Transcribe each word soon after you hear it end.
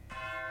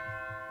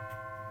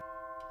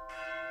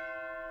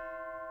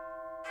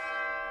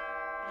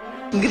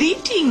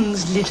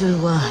Greetings, little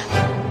one.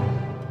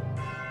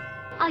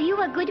 Are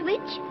you a good witch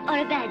or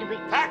a bad witch?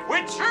 Bad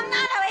witch? I'm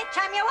not a witch,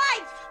 I'm your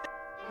wife.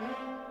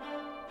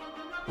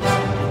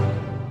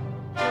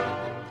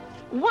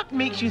 What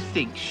makes you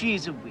think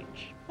she's a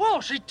witch?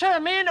 Well, she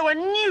turned me into a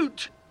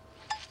newt.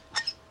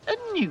 A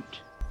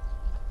newt?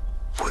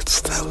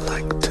 Wouldst thou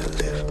like to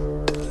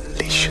live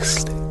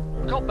deliciously?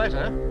 Got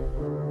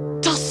better.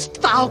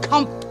 Dost thou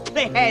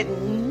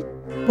comprehend?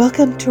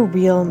 Welcome to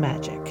Real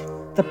Magic,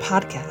 the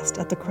podcast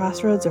at the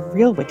crossroads of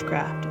real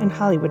witchcraft and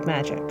Hollywood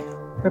magic,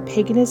 where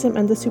paganism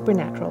and the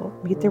supernatural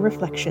meet their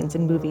reflections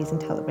in movies and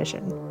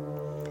television,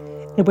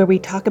 and where we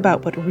talk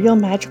about what real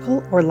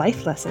magical or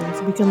life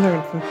lessons we can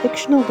learn from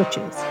fictional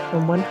witches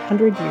from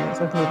 100 years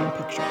of moving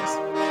pictures.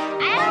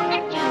 I'll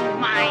get you,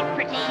 my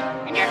pretty,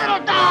 and your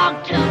little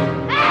dog, too.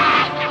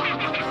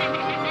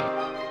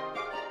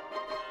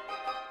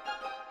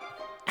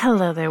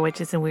 Hello there,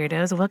 witches and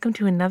weirdos. Welcome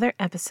to another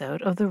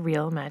episode of the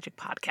Real Magic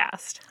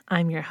Podcast.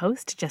 I'm your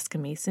host, Jessica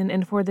Mason,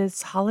 and for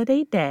this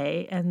holiday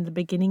day and the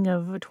beginning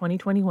of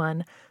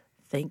 2021,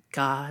 thank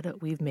God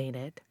we've made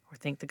it. Or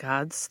thank the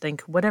gods,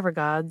 thank whatever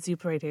gods you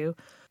pray to.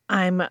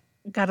 I'm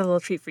got a little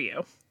treat for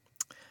you.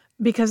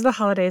 Because of the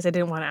holidays, I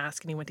didn't want to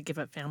ask anyone to give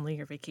up family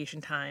or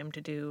vacation time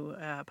to do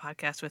a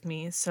podcast with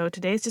me. So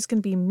today's just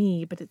going to be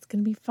me, but it's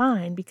going to be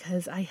fine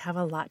because I have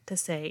a lot to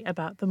say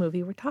about the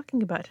movie we're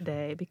talking about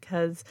today,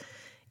 because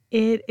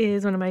it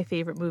is one of my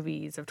favorite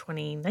movies of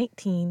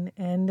 2019,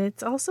 and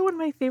it's also one of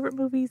my favorite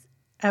movies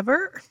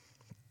ever.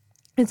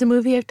 It's a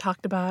movie I've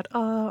talked about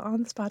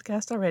on this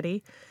podcast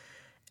already,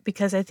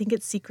 because I think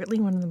it's secretly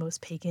one of the most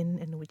pagan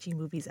and witchy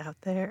movies out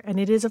there, and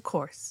it is, of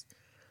course,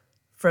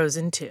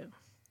 Frozen 2.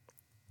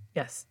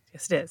 Yes,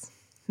 it is.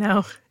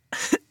 Now,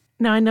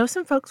 I know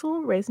some folks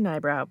will raise an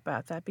eyebrow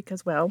about that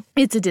because, well,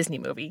 it's a Disney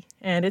movie,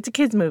 and it's a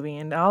kids' movie,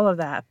 and all of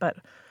that, but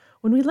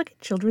when we look at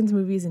children's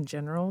movies in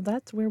general,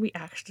 that's where we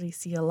actually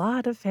see a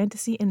lot of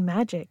fantasy and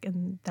magic,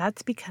 and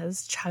that's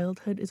because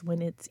childhood is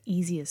when it's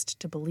easiest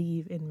to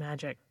believe in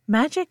magic.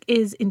 Magic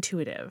is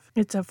intuitive.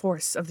 It's a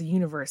force of the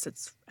universe.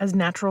 It's as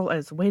natural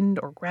as wind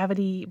or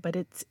gravity, but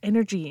it's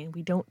energy, and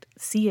we don't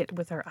see it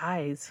with our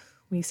eyes.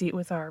 We see it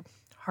with our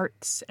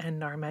hearts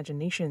and our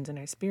imaginations and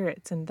our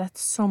spirits, and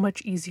that's so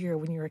much easier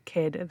when you're a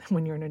kid than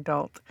when you're an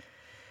adult.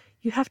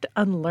 You have to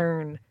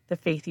unlearn the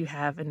faith you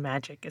have in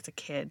magic as a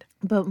kid.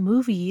 But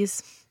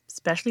movies,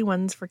 especially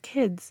ones for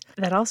kids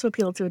that also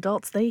appeal to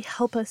adults, they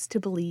help us to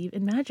believe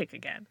in magic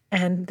again.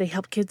 And they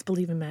help kids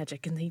believe in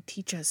magic, and they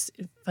teach us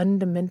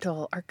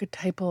fundamental,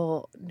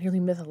 archetypal, nearly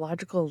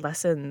mythological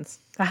lessons.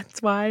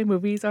 That's why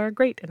movies are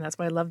great, and that's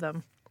why I love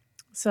them.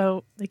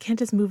 So they can't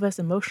just move us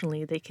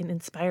emotionally, they can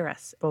inspire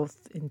us,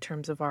 both in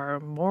terms of our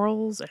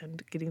morals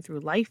and getting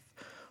through life,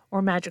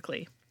 or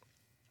magically.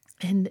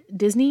 And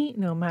Disney,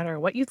 no matter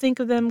what you think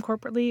of them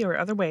corporately or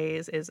other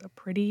ways, is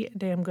pretty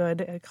damn good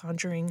at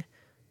conjuring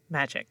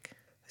magic.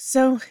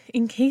 So,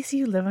 in case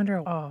you live under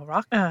a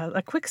rock,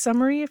 a quick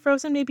summary of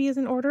Frozen maybe is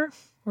in order,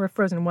 or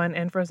Frozen 1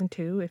 and Frozen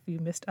 2. If you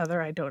missed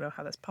other, I don't know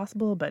how that's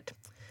possible, but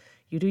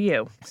you do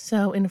you.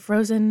 So, in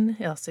Frozen,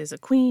 Elsa is a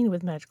queen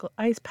with magical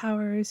ice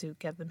powers who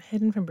get them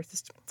hidden from her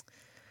sister.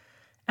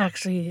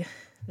 Actually,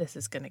 this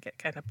is going to get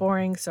kind of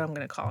boring, so I'm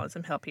going to call in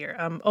some help here.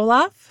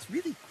 Olaf? It's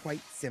really quite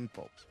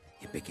simple.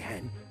 It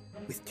began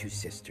with two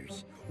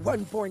sisters,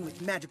 one born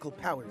with magical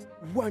powers,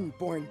 one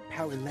born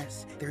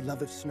powerless. Their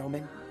love of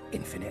snowmen,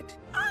 infinite.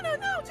 Oh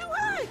no, too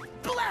high!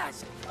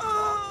 Blast!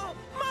 Oh,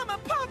 Mama,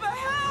 Papa,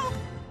 help!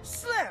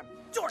 Slam!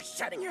 Door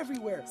shutting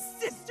everywhere!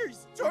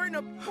 Sisters torn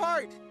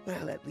apart!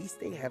 Well, at least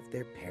they have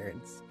their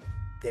parents.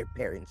 Their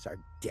parents are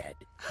dead.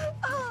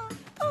 Oh,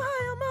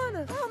 hi, I'm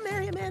Anna. I'll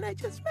marry a man I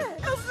just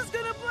met. Elsa's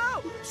gonna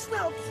blow!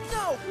 Snow!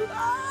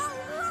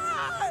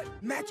 Ah!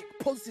 Magic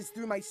pulses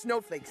through my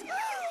snowflakes.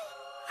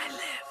 I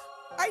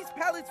live. Ice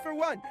pallets for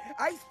one.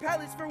 Ice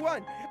pallets for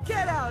one.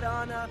 Get out,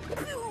 Anna.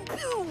 Pew,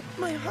 pew.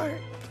 My heart.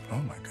 Oh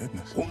my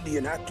goodness. Only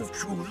an act of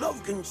true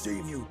love can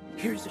save you.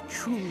 Here's a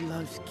true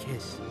love's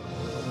kiss.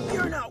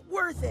 You're not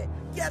worth it.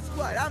 Guess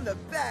what? I'm the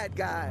bad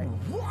guy.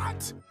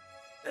 What?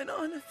 And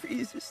Anna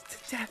freezes to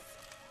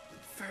death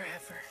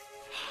forever.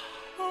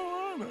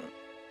 Oh, Anna.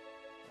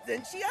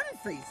 Then she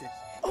unfreezes.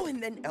 Oh,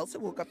 and then Elsa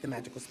woke up the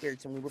magical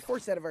spirits and we were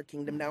forced out of our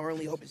kingdom. Now our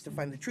only hope is to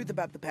find the truth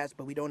about the past,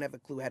 but we don't have a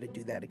clue how to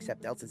do that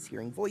except Elsa's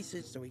hearing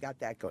voices, so we got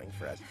that going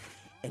for us.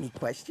 Any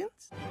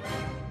questions?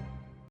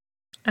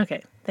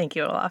 Okay, thank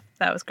you, Olaf.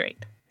 That was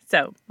great.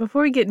 So,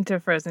 before we get into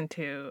Frozen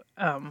 2,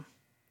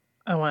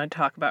 I want to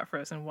talk about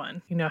Frozen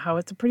 1. You know how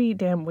it's a pretty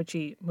damn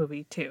witchy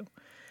movie, too.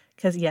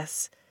 Because,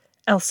 yes,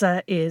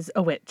 Elsa is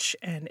a witch,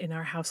 and in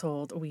our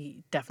household,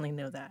 we definitely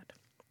know that.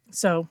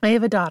 So, I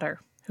have a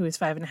daughter who is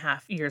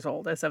 5.5 years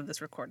old as of this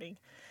recording.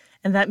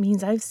 And that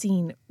means I've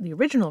seen the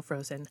original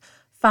Frozen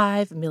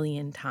 5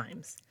 million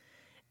times.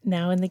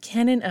 Now, in the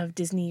canon of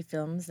Disney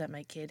films that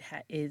my kid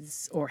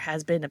is or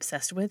has been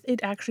obsessed with,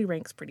 it actually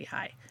ranks pretty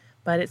high.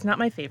 But it's not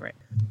my favorite.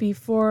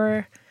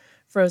 Before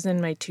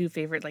Frozen, my two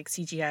favorite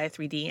CGI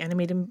 3D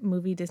animated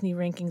movie Disney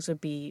rankings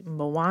would be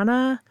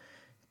Moana,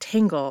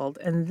 Tangled,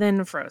 and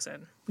then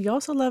Frozen. We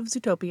also love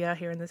Zootopia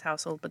here in this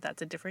household, but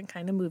that's a different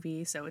kind of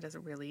movie, so it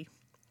doesn't really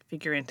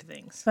figure into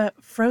things.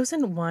 But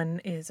Frozen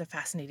 1 is a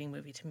fascinating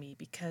movie to me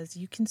because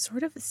you can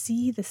sort of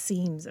see the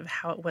seams of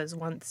how it was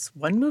once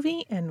one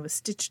movie and was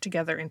stitched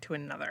together into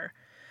another.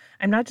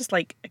 I'm not just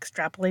like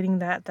extrapolating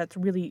that, that's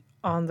really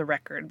on the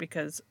record,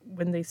 because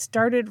when they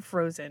started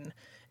Frozen,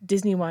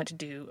 Disney wanted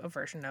to do a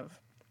version of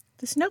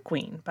The Snow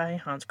Queen by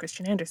Hans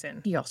Christian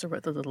Andersen. He also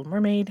wrote The Little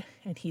Mermaid,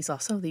 and he's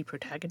also the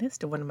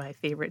protagonist of one of my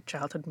favorite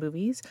childhood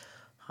movies,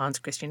 Hans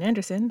Christian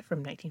Andersen from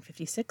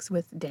 1956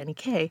 with Danny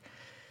Kaye.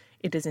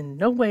 It is in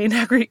no way an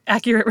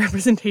accurate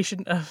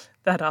representation of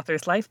that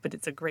author's life, but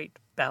it's a great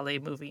ballet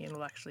movie, and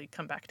we'll actually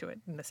come back to it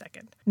in a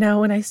second.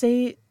 Now, when I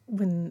say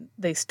when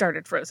they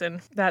started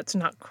Frozen, that's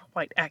not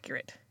quite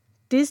accurate.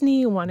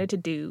 Disney wanted to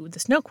do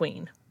The Snow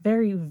Queen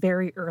very,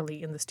 very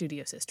early in the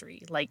studio's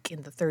history, like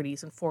in the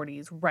 30s and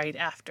 40s, right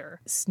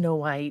after Snow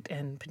White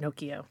and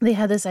Pinocchio. They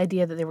had this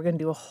idea that they were going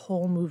to do a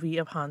whole movie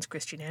of Hans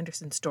Christian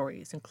Andersen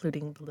stories,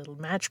 including The Little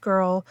Match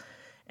Girl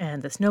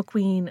and The Snow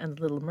Queen and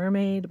The Little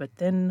Mermaid, but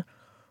then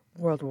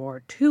World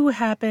War II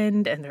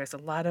happened, and there's a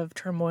lot of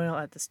turmoil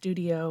at the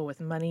studio with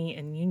money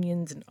and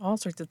unions and all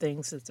sorts of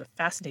things. It's a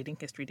fascinating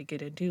history to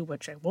get into,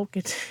 which I won't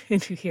get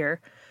into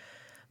here.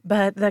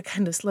 But that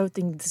kind of slowed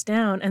things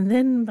down. And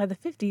then by the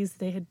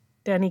 50s,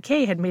 Danny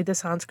Kaye had made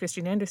this Hans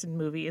Christian Andersen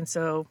movie, and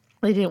so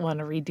they didn't want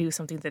to redo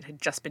something that had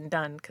just been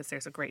done because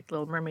there's a great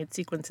Little Mermaid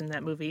sequence in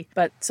that movie.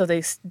 But so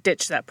they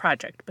ditched that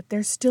project. But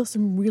there's still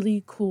some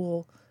really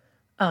cool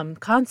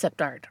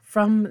concept art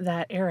from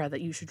that era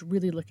that you should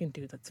really look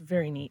into. That's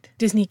very neat.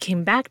 Disney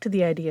came back to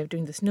the idea of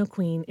doing the Snow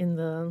Queen in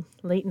the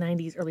late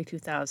 90s, early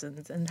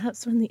 2000s, and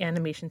that's when the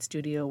animation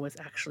studio was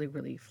actually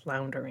really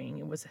floundering.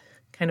 It was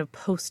kind of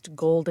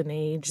post-golden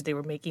age. They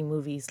were making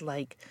movies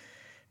like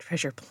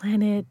Treasure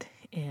Planet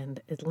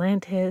and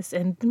Atlantis,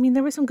 and I mean,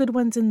 there were some good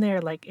ones in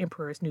there, like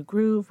Emperor's New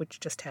Groove,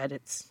 which just had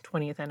its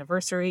 20th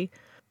anniversary,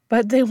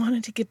 but they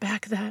wanted to get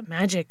back that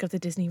magic of the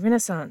Disney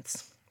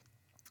Renaissance.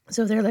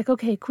 So they're like,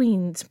 okay,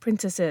 queens,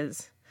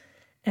 princesses.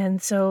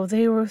 And so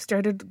they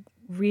started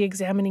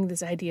re-examining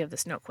this idea of the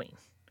Snow Queen.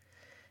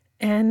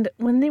 And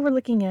when they were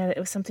looking at it,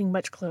 it was something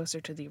much closer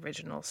to the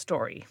original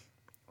story,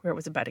 where it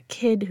was about a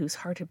kid whose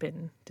heart had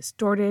been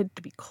distorted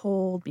to be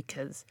cold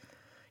because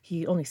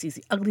he only sees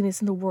the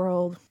ugliness in the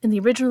world. In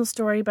the original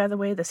story, by the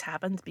way, this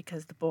happens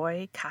because the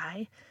boy,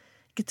 Kai,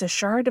 gets a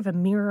shard of a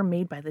mirror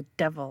made by the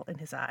devil in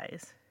his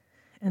eyes.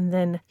 And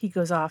then he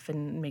goes off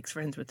and makes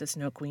friends with the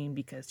Snow Queen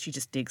because she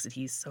just digs that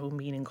he's so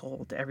mean and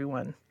cold to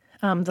everyone.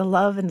 The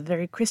love and the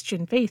very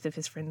Christian faith of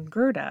his friend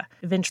Gerda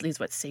eventually is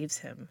what saves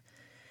him.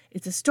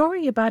 It's a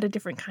story about a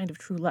different kind of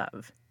true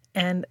love.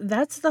 And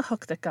that's the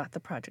hook that got the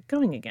project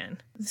going again.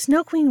 The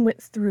Snow Queen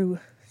went through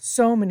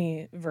so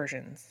many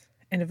versions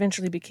and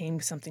eventually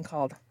became something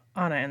called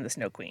Anna and the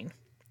Snow Queen,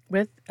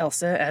 with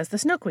Elsa as the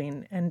Snow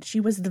Queen, and she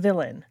was the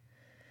villain.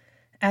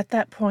 At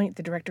that point,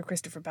 the director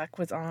Christopher Buck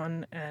was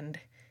on,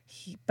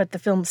 but the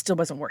film still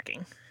wasn't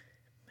working.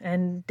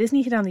 And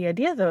Disney hit on the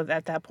idea, though,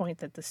 at that point,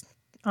 that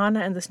Anna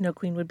and the Snow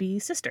Queen would be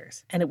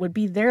sisters, and it would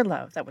be their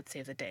love that would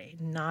save the day,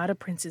 not a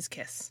prince's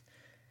kiss.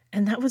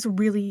 And that was a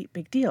really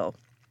big deal.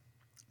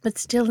 But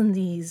still, in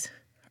these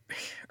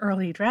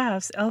early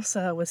drafts,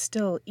 Elsa was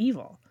still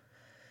evil.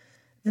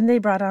 Then they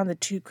brought on the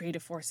two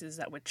creative forces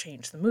that would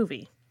change the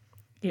movie.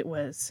 It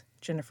was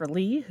Jennifer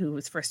Lee, who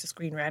was first a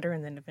screenwriter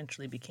and then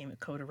eventually became a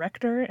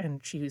co-director,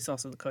 and she was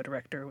also the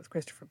co-director with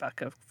Christopher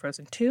Buck of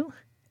Frozen 2,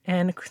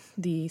 and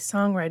the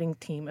songwriting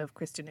team of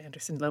Kristen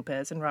Anderson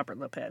Lopez and Robert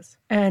Lopez.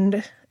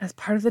 And as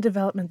part of the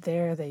development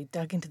there, they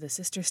dug into the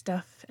sister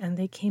stuff, and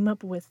they came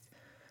up with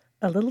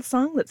a little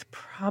song that's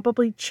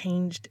probably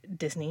changed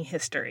Disney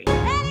history.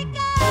 Let it go,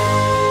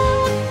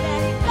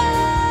 let it go.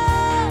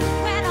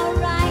 When I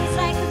rise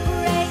like the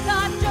break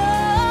of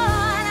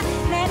dawn,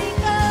 let it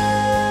go,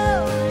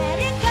 let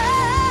it go.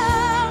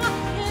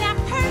 That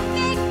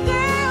perfect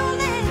girl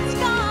is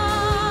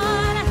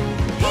gone.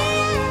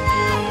 Here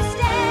I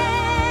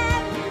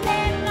stand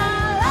in the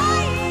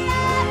light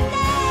of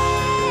day.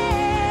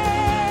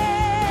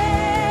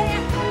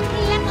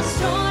 Let the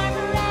storm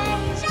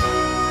rage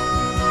on.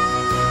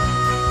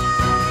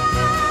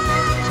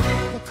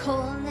 The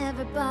cold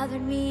never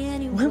bothered me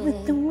anyway. One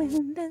with the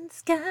wind and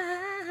sky,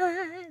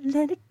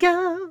 let it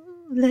go,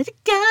 let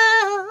it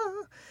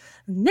go.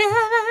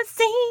 Never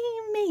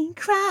see me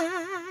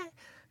cry.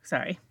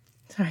 Sorry,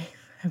 I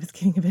was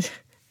getting a bit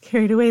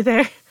carried away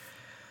there.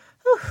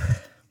 Whew.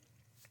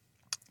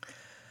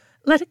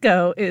 Let It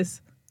Go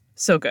is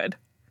so good.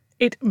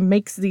 It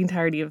makes the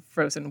entirety of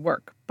Frozen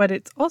work, but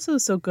it's also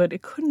so good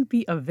it couldn't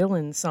be a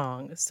villain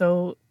song,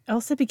 so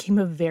Elsa became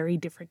a very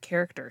different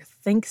character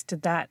thanks to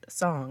that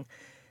song.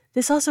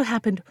 This also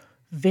happened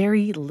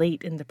very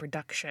late in the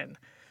production,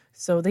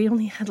 so they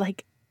only had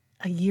like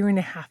a year and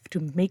a half to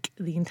make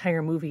the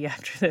entire movie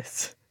after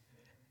this.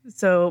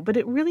 But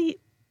it really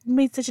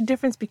made such a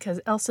difference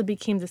because Elsa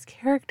became this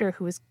character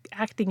who was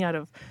acting out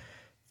of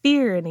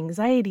fear and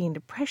anxiety and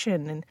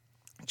depression, and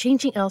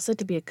Changing Elsa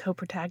to be a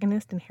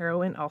co-protagonist and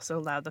heroine also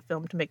allowed the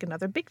film to make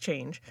another big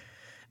change,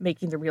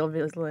 making the real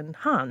villain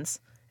Hans,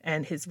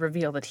 and his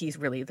reveal that he's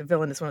really the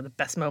villain is one of the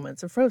best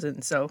moments of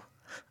Frozen. So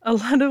a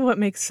lot of what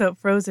makes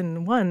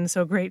Frozen 1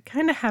 so great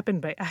kind of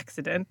happened by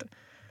accident.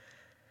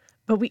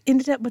 But we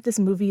ended up with this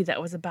movie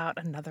that was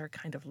about another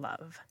kind of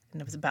love.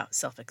 And it was about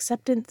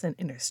self-acceptance and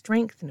inner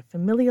strength and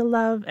familial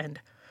love, and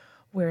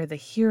where the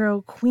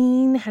hero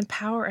queen had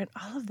power, and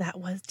all of that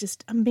was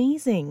just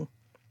amazing.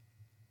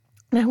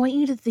 And I want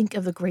you to think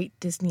of the great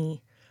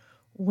Disney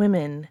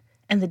women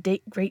and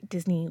the great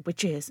Disney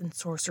witches and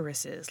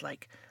sorceresses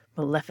like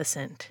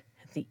Maleficent,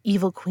 the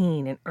evil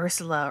queen, and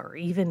Ursula, or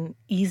even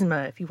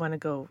Yzma if you want to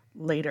go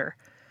later.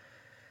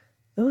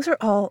 Those are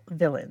all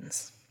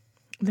villains.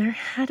 There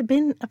had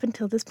been, up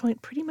until this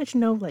point, pretty much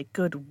no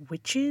good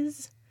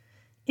witches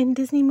in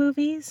Disney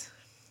movies.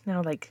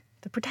 Now,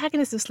 the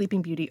protagonists of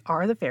Sleeping Beauty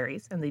are the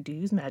fairies, and they do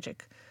use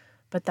magic,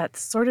 but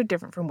that's sort of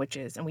different from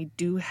witches. And we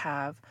do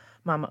have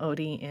Mama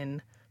Odie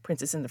in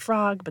Princess and the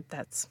Frog, but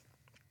that's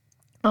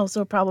also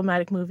a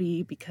problematic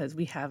movie because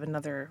we have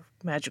another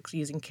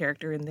magic-using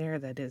character in there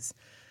that is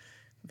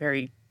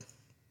very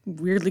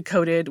weirdly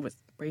coded with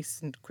race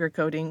and queer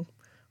coding.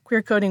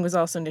 Queer coding was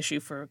also an issue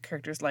for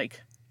characters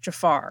like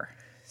Jafar.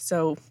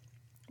 So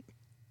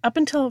up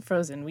until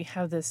Frozen, we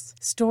have this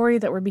story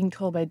that we're being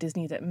told by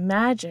Disney that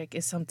magic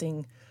is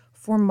something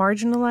for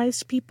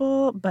marginalized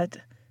people, but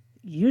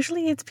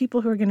usually it's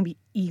people who are going to be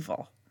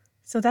evil.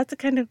 So that's a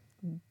kind of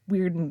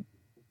weird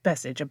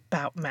message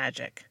about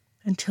magic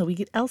until we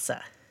get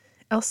Elsa.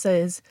 Elsa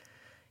is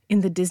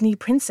in the Disney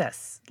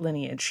princess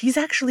lineage. She's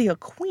actually a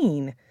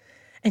queen,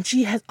 and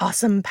she has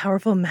awesome,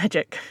 powerful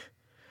magic.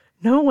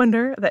 No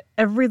wonder that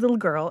every little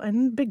girl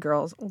and big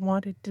girls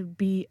wanted to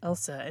be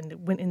Elsa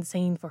and went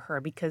insane for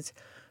her because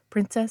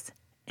princess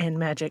and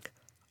magic,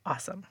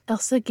 awesome.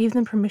 Elsa gave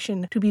them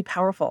permission to be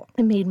powerful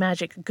and made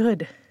magic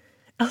good.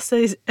 Elsa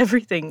is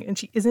everything, and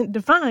she isn't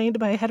defined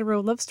by a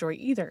hetero love story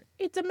either.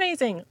 It's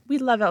amazing. We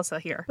love Elsa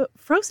here. But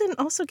Frozen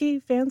also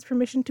gave fans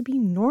permission to be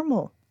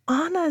normal.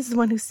 Anna is the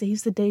one who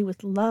saves the day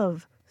with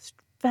love,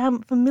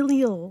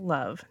 familial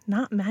love,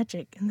 not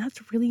magic, and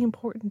that's really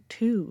important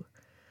too.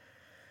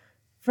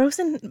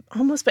 Frozen,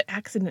 almost by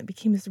accident,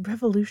 became this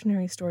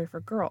revolutionary story for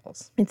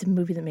girls. It's a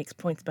movie that makes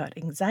points about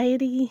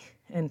anxiety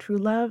and true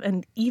love,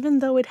 and even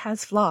though it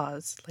has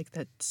flaws, like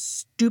that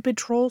stupid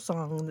troll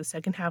song in the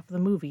second half of the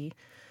movie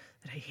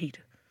that I hate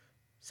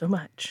so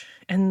much,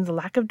 and the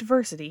lack of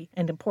diversity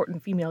and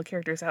important female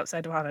characters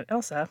outside of Anna and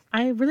Elsa,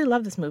 I really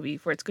love this movie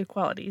for its good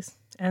qualities,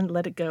 and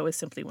Let It Go is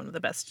simply one of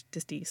the best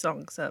Disney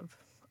songs of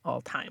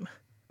all time.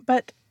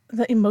 But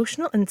the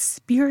emotional and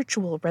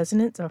spiritual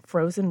resonance of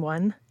Frozen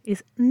 1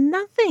 is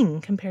nothing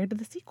compared to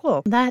the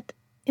sequel. That,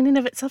 in and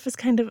of itself, is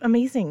kind of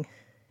amazing.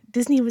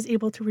 Disney was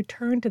able to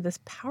return to this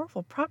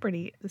powerful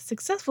property, this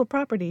successful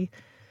property,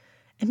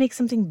 and make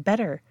something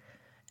better.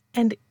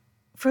 And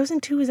Frozen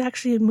 2 is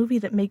actually a movie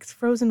that makes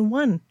Frozen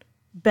 1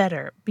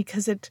 better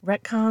because it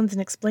retcons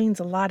and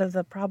explains a lot of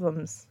the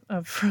problems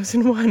of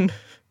Frozen 1.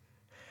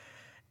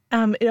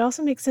 It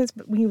also makes sense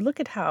when you look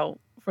at how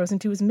Frozen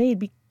 2 was made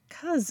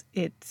because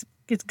it's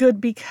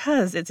good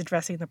because it's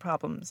addressing the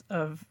problems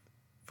of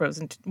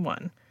Frozen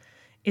 1.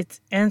 It's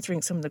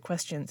answering some of the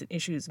questions and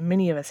issues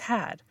many of us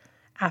had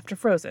after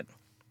Frozen.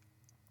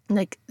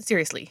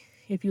 Seriously,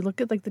 if you look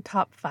at the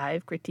top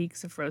 5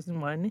 critiques of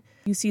Frozen 1,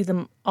 you see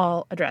them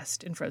all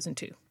addressed in Frozen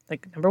 2.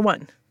 Number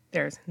 1,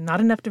 there's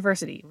not enough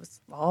diversity. It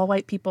was all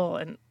white people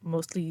and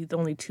mostly the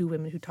only 2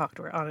 women who talked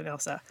were Anna and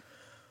Elsa.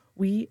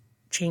 We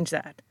changed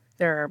that.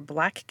 There are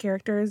black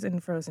characters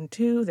in Frozen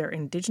 2. There are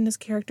indigenous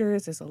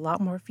characters. There's a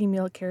lot more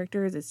female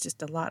characters. It's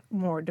just a lot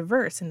more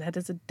diverse, and that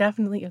is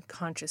definitely a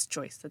conscious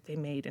choice that they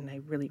made, and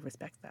I really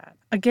respect that.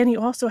 Again, you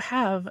also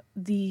have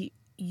the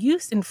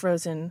use in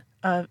Frozen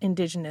of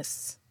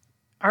indigenous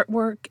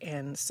artwork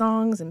and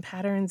songs and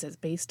patterns as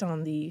based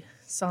on the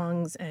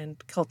songs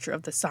and culture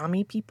of the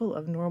Sami people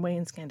of Norway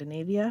and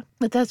Scandinavia,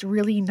 but that's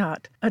really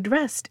not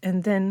addressed.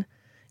 And then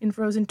in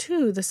Frozen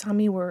 2, the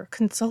Sami were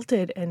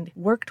consulted and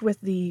worked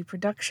with the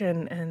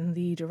production and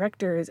the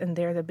directors, and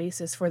they're the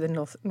basis for the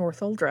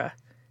Northuldra.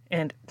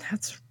 And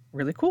that's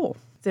really cool.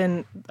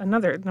 Then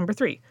number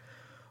 3.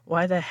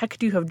 Why the heck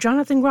do you have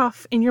Jonathan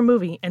Groff in your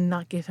movie and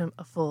not give him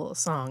a full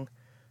song?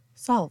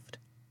 Solved.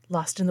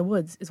 Lost in the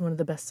Woods is one of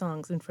the best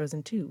songs in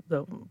Frozen 2,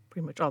 though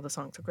pretty much all the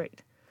songs are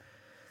great.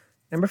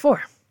 Number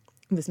 4.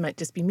 This might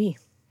just be me.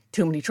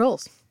 Too many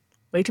trolls.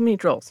 Way too many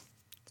trolls.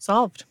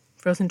 Solved.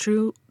 Frozen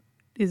 2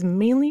 is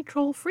mainly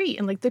troll-free,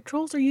 and the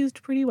trolls are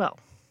used pretty well.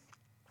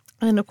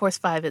 And of course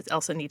 5 is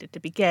Elsa needed to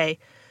be gay.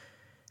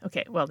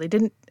 Okay, well, they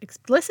didn't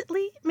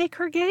explicitly make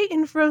her gay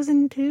in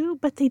Frozen 2,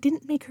 but they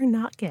didn't make her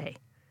not gay.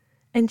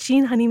 And she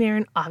and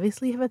Honeymaren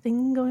obviously have a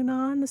thing going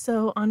on,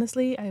 so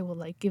honestly, I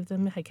will give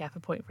them half a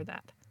point for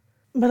that.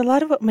 But a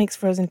lot of what makes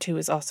Frozen 2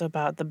 is also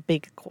about the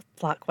big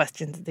plot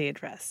questions that they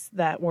address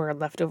that were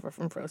left over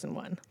from Frozen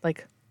 1.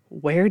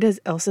 Where does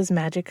Elsa's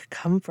magic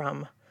come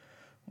from?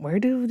 Where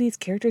do these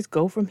characters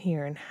go from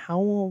here, and how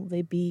will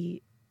they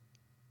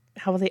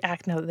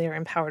act now that they are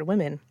empowered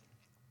women?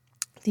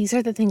 These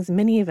are the things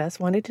many of us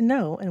wanted to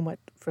know and what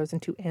Frozen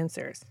 2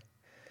 answers.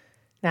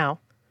 Now,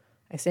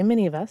 I say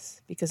many of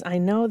us because I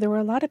know there were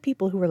a lot of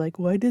people who were like,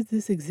 why does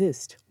this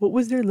exist? What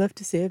was there left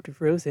to say after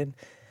Frozen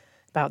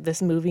about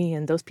this movie?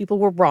 And those people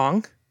were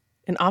wrong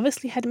and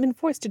obviously hadn't been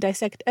forced to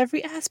dissect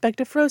every aspect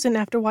of Frozen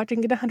after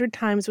watching it 100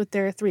 times with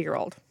their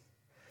 3-year-old.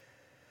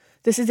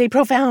 This is a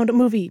profound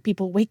movie.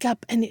 People wake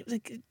up and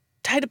it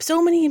tied up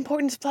so many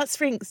important plot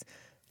strings.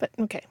 But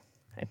okay,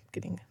 I'm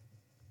getting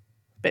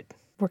a bit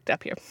worked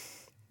up here.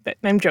 But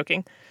I'm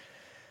joking.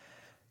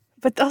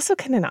 But also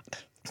kind of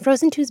not.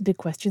 Frozen 2's big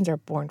questions are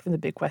born from the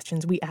big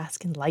questions we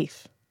ask in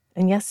life.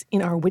 And yes,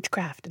 in our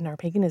witchcraft and our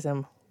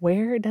paganism,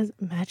 where does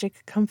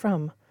magic come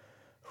from?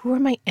 Who are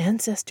my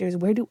ancestors?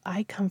 Where do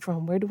I come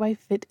from? Where do I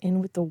fit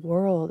in with the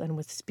world and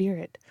with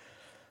spirit?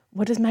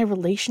 What is my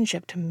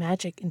relationship to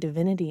magic and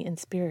divinity and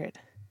spirit?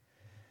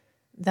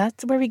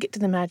 That's where we get to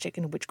the magic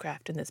and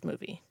witchcraft in this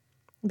movie.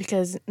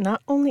 Because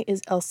not only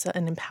is Elsa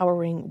an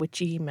empowering,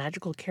 witchy,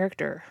 magical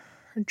character,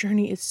 her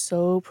journey is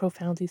so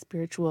profoundly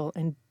spiritual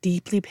and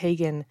deeply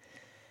pagan,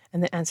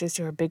 and the answers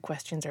to her big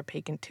questions are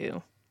pagan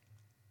too.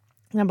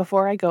 Now,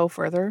 before I go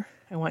further,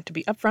 I want to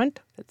be upfront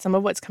that some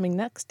of what's coming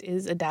next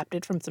is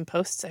adapted from some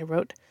posts I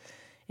wrote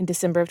in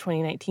December of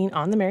 2019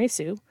 on the Mary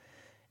Sue,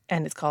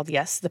 and it's called,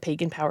 yes, The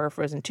Pagan Power of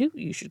Frozen 2.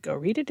 You should go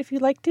read it if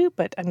you'd like to,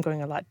 but I'm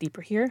going a lot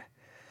deeper here.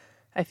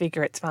 I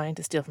figure it's fine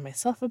to steal from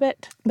myself a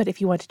bit, but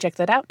if you want to check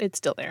that out, it's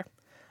still there.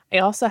 I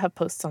also have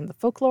posts on the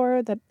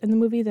folklore that in the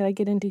movie that I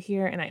get into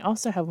here, and I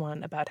also have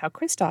one about how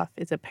Kristoff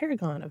is a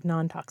paragon of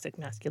non-toxic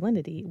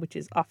masculinity, which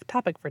is off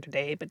topic for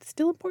today, but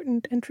still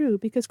important and true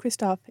because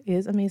Kristoff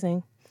is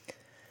amazing.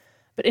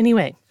 But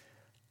anyway,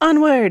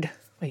 onward!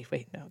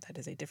 Wait, no, that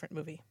is a different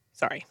movie.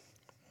 Sorry.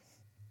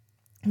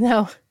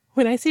 Now,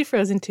 when I say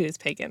Frozen 2 is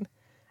pagan,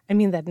 I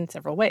mean that in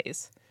several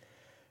ways.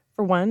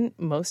 For one,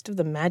 most of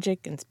the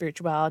magic and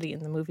spirituality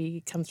in the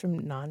movie comes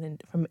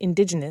from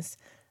indigenous,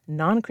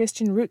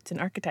 non-Christian roots and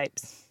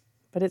archetypes.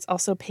 But it's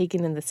also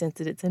pagan in the sense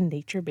that it's a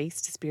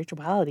nature-based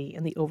spirituality,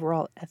 and the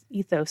overall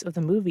ethos of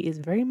the movie is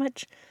very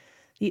much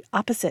the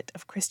opposite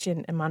of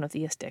Christian and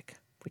monotheistic,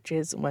 which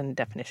is one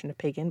definition of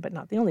pagan, but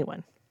not the only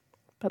one.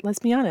 But let's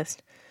be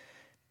honest,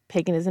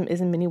 paganism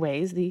is in many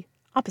ways the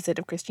opposite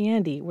of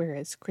Christianity,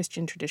 whereas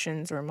Christian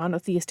traditions or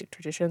monotheistic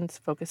traditions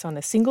focus on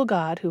a single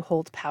God who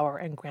holds power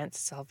and grants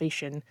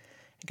salvation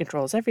and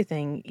controls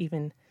everything,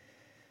 even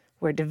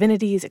where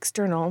divinity is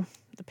external.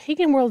 The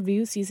pagan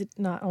worldview sees it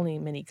not only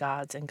many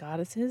gods and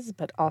goddesses,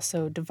 but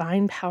also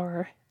divine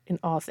power in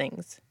all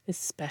things,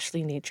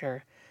 especially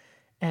nature.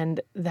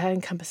 And that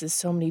encompasses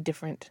so many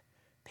different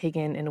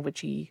pagan and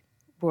witchy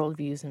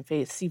worldviews and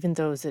faiths, even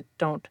those that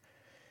don't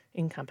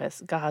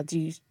encompass gods.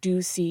 You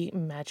do see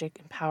magic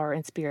and power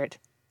and spirit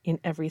in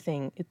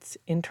everything. It's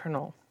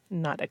internal,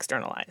 not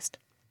externalized.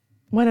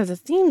 One of the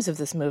themes of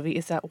this movie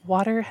is that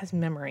water has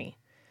memory.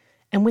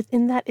 And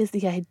within that is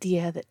the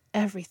idea that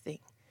everything,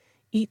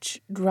 each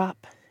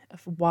drop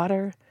of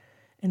water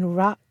and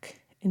rock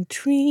and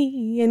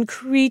tree and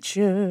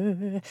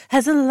creature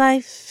has a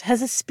life,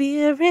 has a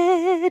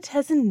spirit,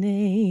 has a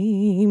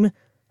name.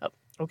 Oh,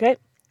 okay.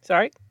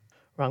 Sorry.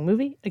 Wrong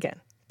movie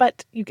again.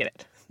 But you get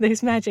it.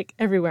 There's magic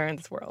everywhere in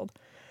this world.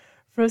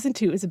 Frozen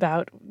 2 is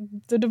about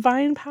the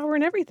divine power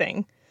in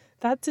everything.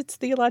 That's its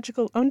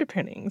theological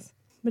underpinnings.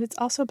 But it's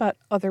also about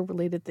other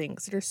related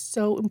things that are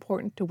so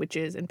important to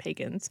witches and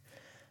pagans.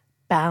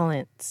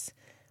 Balance,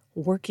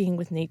 working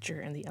with nature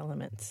and the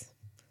elements.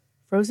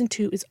 Frozen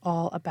 2 is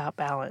all about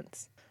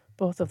balance,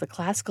 both of the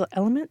classical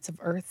elements of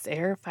earth,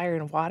 air, fire,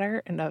 and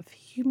water, and of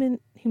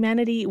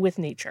humanity with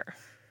nature.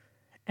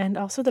 And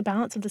also the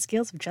balance of the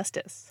scales of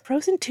justice.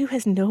 Frozen 2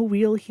 has no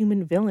real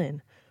human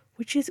villain,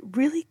 which is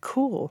really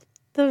cool.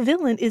 The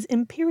villain is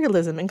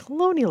imperialism and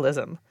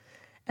colonialism.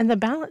 And the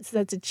balance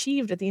that's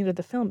achieved at the end of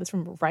the film is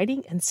from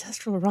righting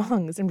ancestral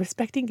wrongs and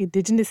respecting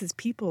indigenous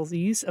peoples'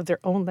 use of their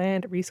own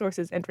land,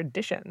 resources, and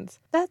traditions.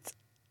 That's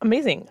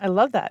amazing. I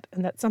love that.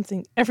 And that's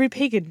something every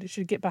pagan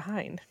should get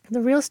behind.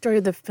 The real story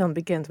of the film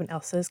begins when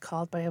Elsa is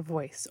called by a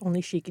voice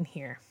only she can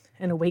hear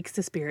and awakes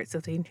the spirits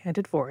of the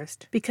enchanted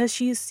forest because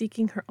she is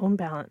seeking her own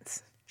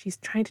balance. She's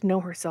trying to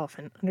know herself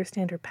and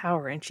understand her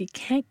power, and she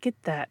can't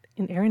get that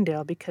in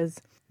Arendelle because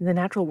the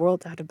natural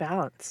world's out of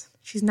balance.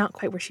 She's not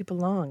quite where she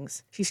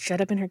belongs. She's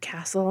shut up in her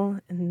castle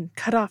and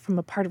cut off from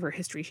a part of her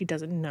history she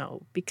doesn't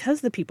know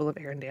because the people of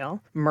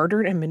Arendelle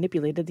murdered and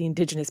manipulated the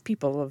indigenous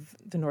people of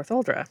the North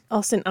Uldra.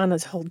 Elsa and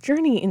Anna's whole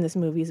journey in this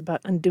movie is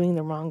about undoing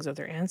the wrongs of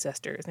their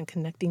ancestors and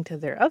connecting to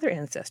their other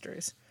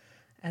ancestors,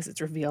 as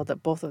it's revealed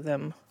that both of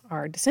them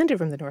are descended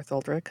from the North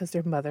Uldra because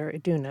their mother,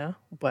 Iduna,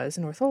 was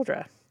North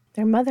Uldra.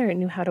 Their mother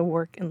knew how to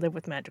work and live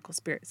with magical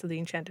spirits of the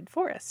enchanted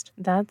forest.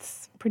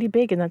 That's pretty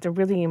big, and that's a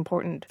really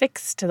important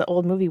fix to the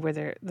old movie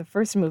the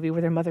first movie where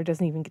their mother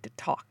doesn't even get to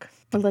talk.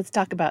 But let's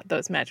talk about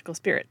those magical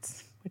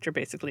spirits, which are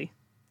basically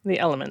the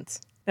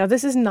elements. Now,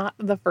 this is not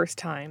the first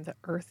time that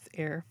earth,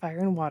 air, fire,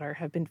 and water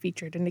have been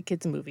featured in a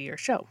kids' movie or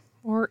show,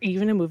 or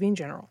even a movie in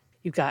general.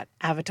 You've got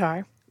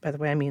Avatar, By the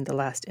way, I mean The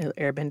Last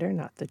Airbender,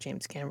 not the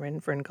James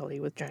Cameron Fern Gully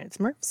with giant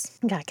Smurfs.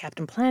 You got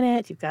Captain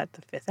Planet, you've got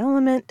The Fifth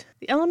Element.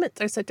 The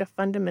elements are such a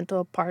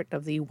fundamental part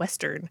of the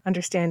Western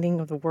understanding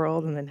of the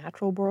world and the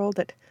natural world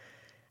that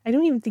I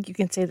don't even think you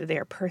can say that they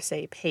are per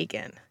se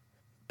pagan.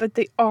 But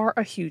they are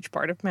a huge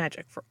part of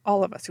magic for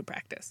all of us who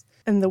practice.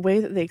 And the way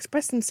that they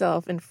express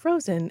themselves in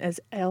Frozen as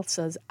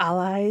Elsa's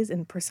allies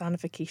and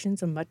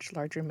personifications of much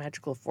larger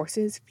magical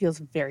forces feels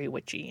very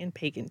witchy and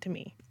pagan to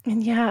me.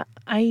 And yeah,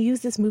 I use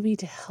this movie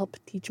to help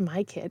teach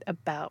my kid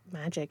about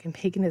magic and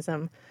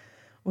paganism.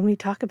 When we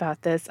talk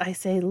about this, I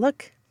say,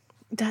 look,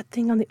 that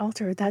thing on the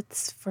altar,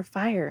 that's for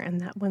fire and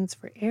that one's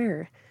for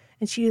air.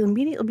 And she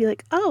immediately will be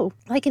like, oh,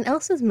 like in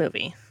Elsa's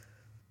movie.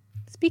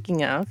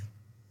 Speaking of...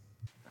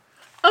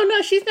 Oh,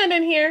 no, she's not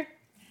in here.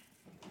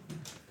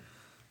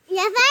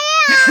 Yes,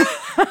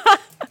 I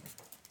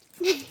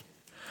am.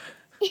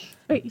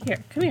 Wait, here,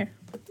 come here.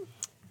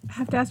 I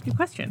have to ask you a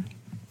question.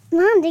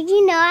 Mom, did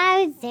you know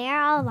I was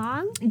there all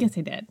along? Yes,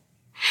 I did.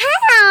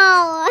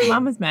 How?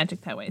 Mama's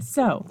magic that way.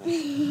 So,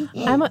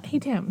 hey,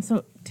 Tam.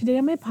 So, today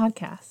on my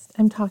podcast,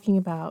 I'm talking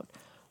about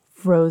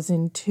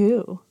Frozen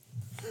 2.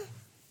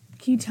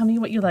 Can you tell me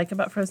what you like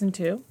about Frozen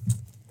 2?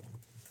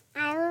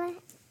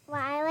 What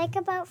I like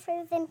about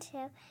Frozen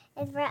 2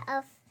 is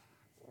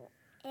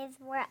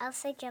where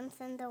Elsa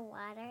jumps in the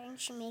water and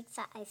she makes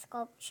the ice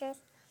sculptures.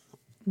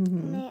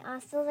 Mm-hmm. And I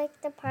also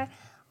like the part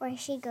where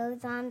she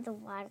goes on the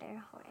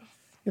water horse.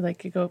 You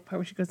like the part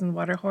where she goes on the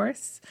water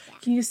horse? Yeah.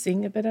 Can you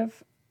sing a bit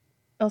of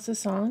Elsa's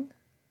song?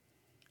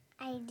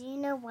 I do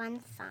know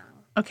one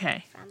song.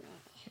 Okay. From it.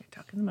 Here,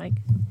 talk in the mic.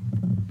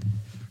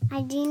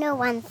 I do know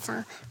one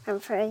song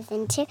from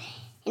Frozen 2,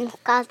 and it's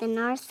called The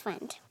North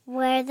Wind.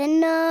 Where the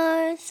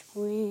North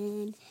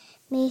Wind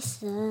meets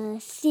the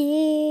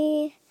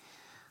sea,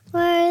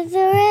 where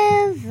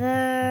the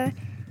river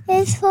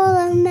is full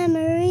of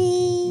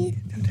memories.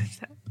 Don't touch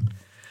that.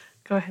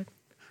 Go ahead.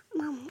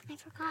 Mom, I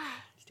forgot.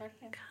 Start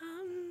again.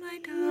 Come, my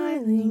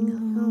darling,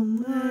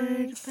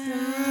 homeward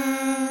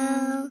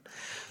bound,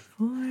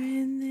 for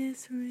in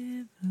this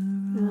river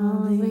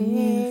all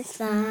is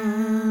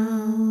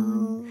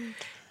found.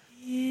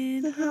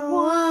 In her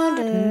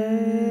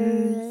waters,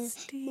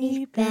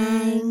 deep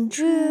and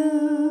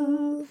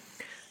true,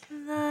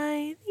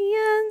 lie the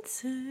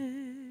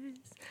answers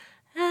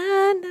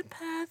and a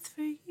path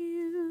for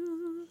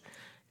you.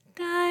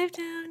 Dive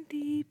down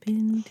deep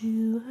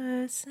into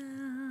her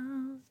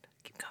sound.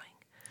 Keep going.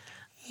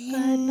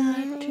 But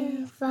not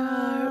too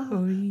far,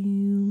 or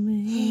you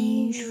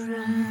may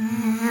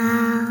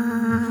drown.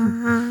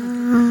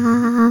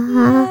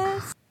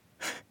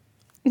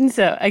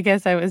 So I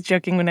guess I was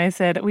joking when I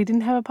said we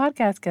didn't have a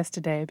podcast guest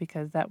today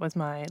because that was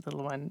my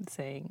little one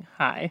saying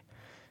hi.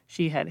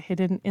 She had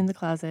hidden in the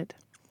closet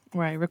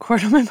where I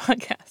record all my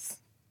podcasts.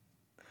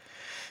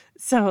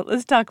 So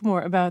let's talk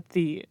more about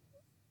the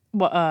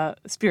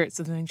spirits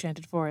of the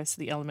Enchanted Forest,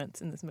 the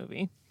elements in this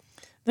movie.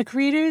 The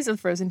creators of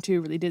Frozen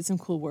 2 really did some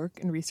cool work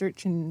and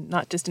research, and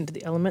not just into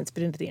the elements,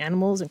 but into the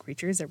animals and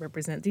creatures that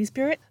represent these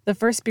spirits. The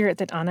first spirit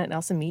that Anna and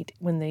Elsa meet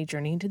when they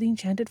journey into the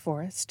Enchanted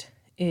Forest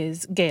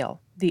is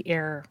Gale, the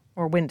air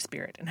or wind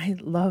spirit. And I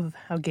love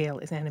how Gale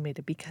is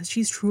animated because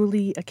she's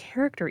truly a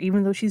character,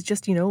 even though she's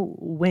just,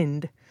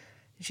 wind.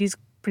 She's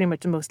pretty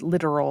much the most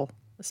literal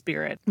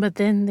spirit. But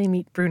then they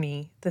meet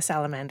Bruni, the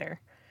salamander,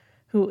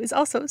 who is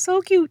also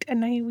so cute. And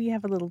now we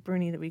have a little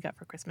Bruni that we got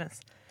for Christmas.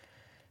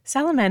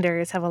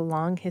 Salamanders have a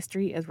long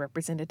history as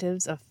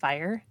representatives of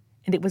fire,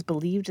 and it was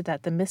believed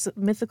that the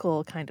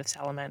mythical kind of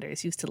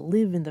salamanders used to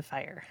live in the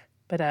fire.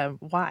 But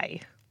why?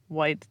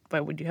 Why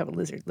would you have a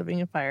lizard living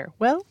in fire?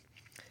 Well,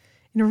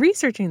 in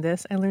researching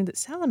this, I learned that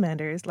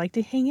salamanders like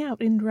to hang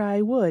out in dry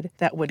wood.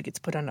 That wood gets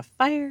put on a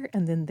fire,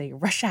 and then they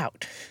rush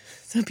out.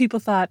 So people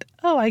thought,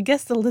 oh, I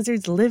guess the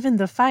lizards live in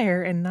the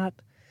fire and not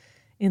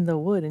in the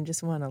wood and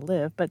just want to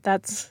live. But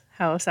that's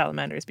how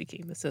salamanders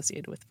became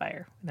associated with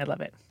fire, and I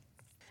love it.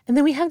 And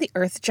then we have the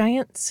earth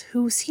giants,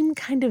 who seem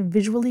kind of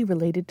visually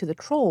related to the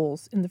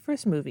trolls in the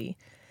first movie.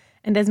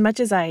 And as much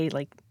as I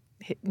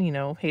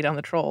hate on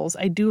the trolls,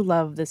 I do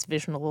love this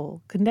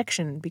visual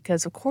connection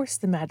because, of course,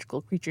 the magical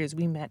creatures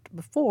we met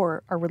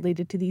before are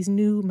related to these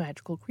new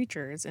magical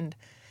creatures, and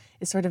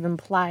it's sort of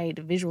implied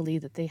visually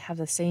that they have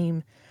the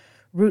same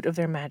root of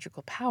their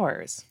magical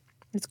powers.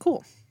 It's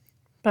cool.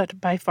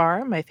 But by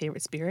far, my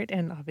favorite spirit,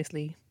 and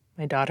obviously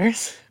my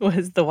daughter's,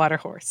 was the water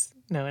horse,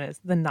 known as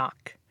the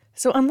Knock.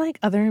 So unlike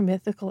other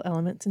mythical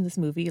elements in this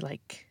movie,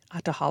 like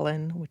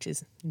Atahalan, which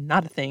is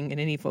not a thing in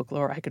any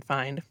folklore I could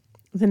find,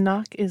 the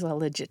Knock is a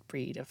legit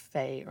breed of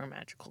fae or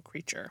magical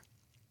creature.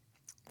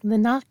 The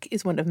Knock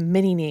is one of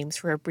many names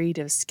for a breed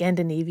of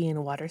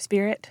Scandinavian water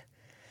spirit.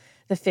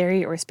 The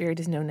fairy or spirit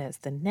is known as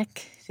the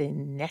Neck, the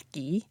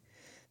Necki,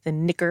 the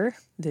Nicker,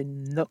 the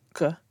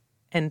Nook,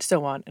 and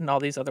so on, and all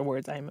these other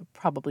words I'm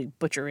probably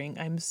butchering.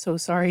 I'm so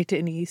sorry to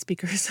any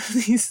speakers of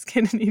these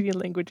Scandinavian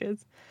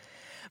languages.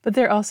 But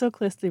they're also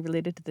closely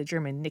related to the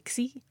German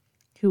Nixie,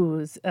 who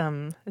is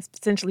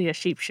essentially a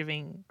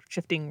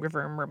shape-shifting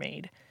river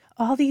mermaid.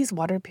 All these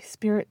water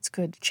spirits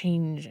could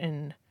change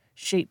and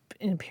shape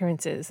and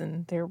appearances,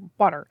 and they're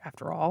water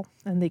after all,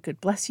 and they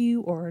could bless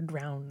you or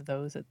drown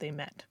those that they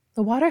met.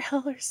 The water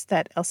horse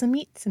that Elsa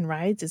meets and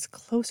rides is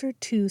closer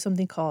to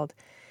something called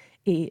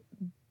a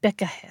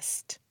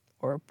witchiest,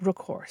 or brook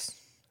horse,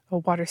 a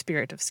water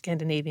spirit of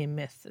Scandinavian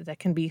myth that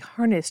can be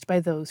harnessed by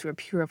those who are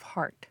pure of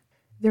heart.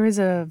 There is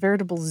a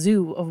veritable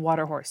zoo of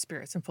water horse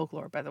spirits in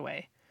folklore, by the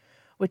way,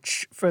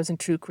 which Frozen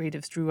 2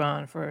 creatives drew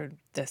on for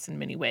this in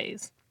many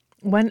ways.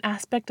 One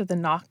aspect of the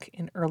knock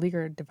in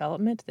earlier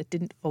development that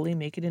didn't fully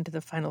make it into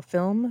the final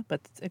film,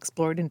 but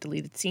explored in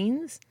deleted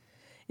scenes,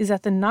 is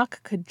that the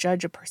knock could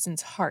judge a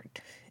person's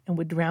heart and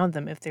would drown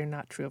them if they're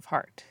not true of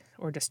heart,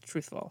 or just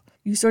truthful.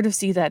 You sort of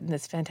see that in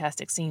this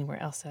fantastic scene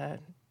where Elsa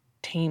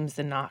tames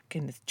the knock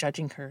and is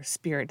judging her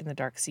spirit in the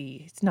dark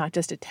sea. It's not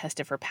just a test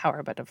of her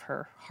power, but of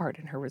her heart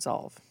and her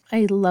resolve.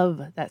 I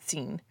love that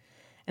scene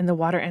and the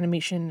water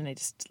animation, and I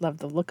just love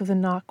the look of the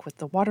knock with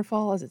the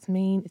waterfall as its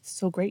main. It's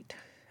so great.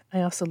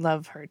 I also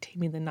love her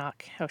taming the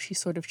knock, how she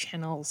sort of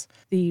channels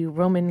the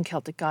Roman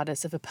Celtic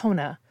goddess of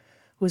Epona,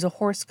 who was a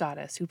horse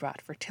goddess who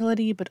brought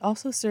fertility but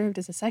also served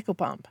as a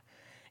psychopomp,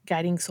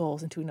 guiding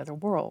souls into another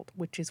world,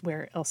 which is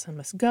where Elsa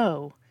must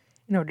go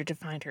in order to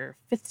find her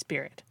fifth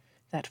spirit,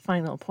 that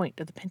final point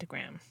of the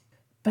pentagram.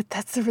 But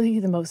that's really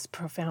the most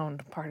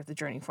profound part of the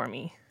journey for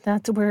me.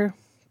 That's where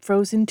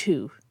Frozen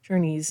 2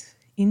 journeys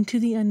into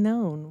the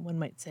unknown, one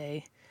might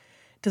say,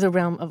 to the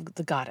realm of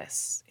the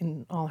goddess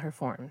in all her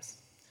forms.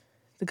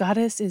 The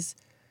goddess is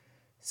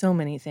so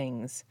many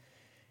things.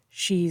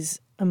 She's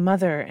a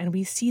mother, and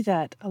we see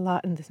that a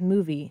lot in this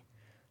movie.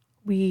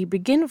 We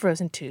begin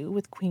Frozen 2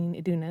 with Queen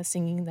Iduna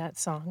singing that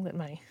song that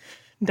my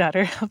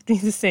daughter helped me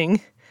to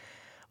sing,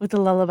 with a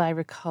lullaby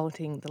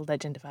recounting the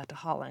legend of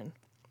Atahallan.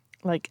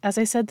 Like, as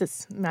I said,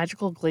 this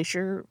magical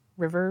glacier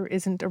river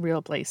isn't a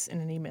real place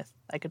in any myth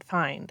I could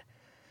find.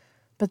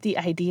 But the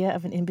idea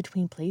of an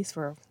in-between place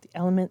where the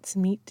elements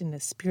meet in a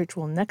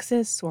spiritual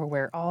nexus, or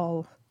where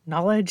all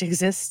knowledge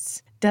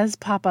exists, does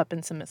pop up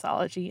in some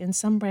mythology and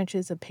some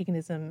branches of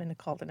paganism and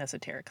occult and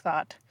esoteric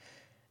thought.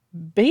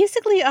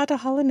 Basically,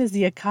 Atahallan is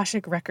the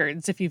Akashic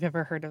Records, if you've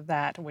ever heard of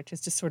that, which is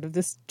just sort of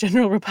this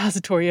general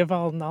repository of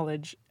all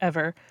knowledge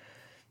ever.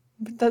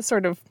 But that's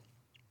sort of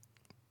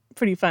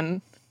pretty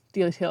fun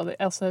detail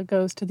that Elsa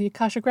goes to the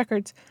Akashic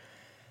Records.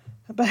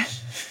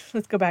 But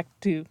let's go back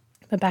to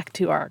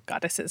our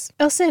goddesses.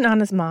 Elsa and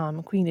Anna's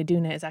mom, Queen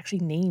Iduna, is actually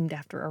named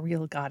after a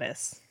real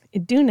goddess.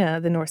 Iduna,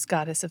 the Norse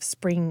goddess of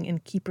spring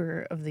and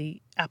keeper of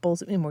the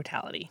apples of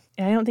immortality.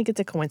 And I don't think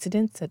it's a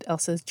coincidence that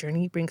Elsa's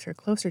journey brings her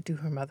closer to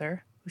her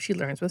mother, who she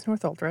learns was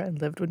Northuldra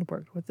and lived and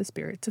worked with the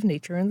spirits of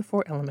nature and the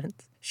four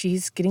elements.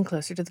 She's getting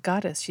closer to the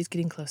goddess. She's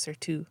getting closer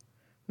to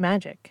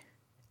magic.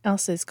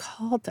 Elsa is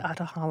called to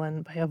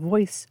Atahallan by a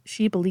voice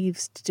she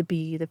believes to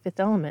be the fifth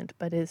element,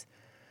 but is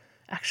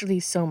actually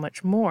so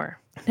much more.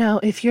 Now,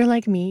 if you're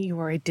like me, you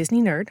are a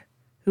Disney nerd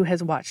who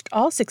has watched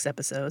all 6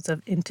 episodes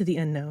of Into the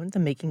Unknown, the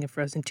making of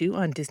Frozen 2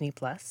 on Disney+,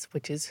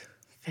 which is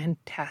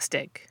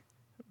fantastic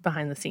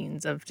behind the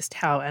scenes of just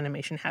how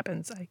animation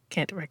happens. I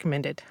can't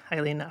recommend it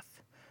highly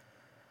enough.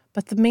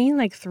 But the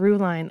main through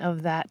line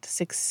of that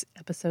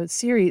 6-episode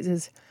series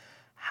is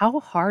how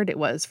hard it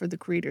was for the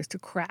creators to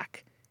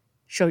crack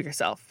Show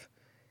Yourself.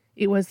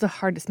 It was the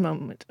hardest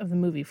moment of the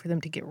movie for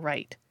them to get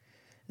right.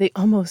 They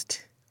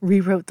almost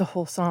rewrote the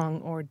whole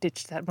song or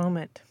ditched that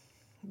moment.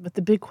 But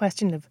the big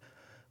question of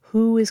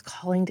who is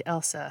calling to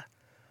Elsa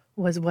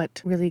was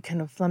what really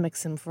kind of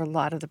flummoxed them for a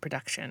lot of the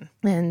production.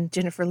 And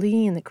Jennifer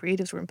Lee and the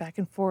creatives went back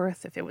and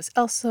forth if it was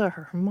Elsa or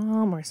her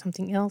mom or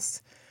something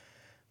else.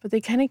 But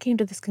they kind of came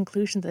to this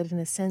conclusion that in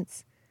a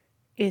sense,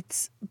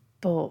 it's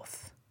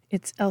both.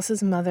 It's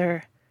Elsa's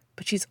mother,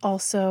 but she's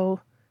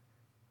also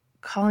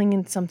calling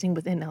in something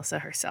within Elsa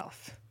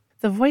herself.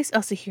 The voice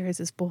Elsa hears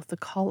is both the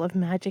call of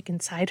magic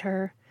inside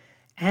her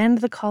and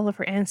the call of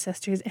her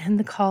ancestors and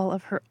the call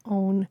of her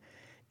own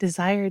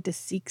desire to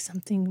seek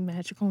something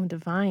magical and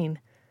divine.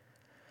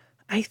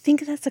 I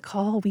think that's a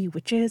call we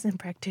witches and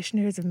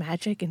practitioners of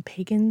magic and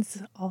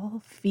pagans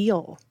all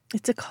feel.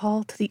 It's a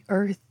call to the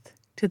earth,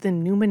 to the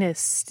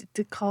numinous,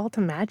 to call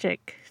to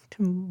magic,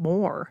 to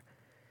more.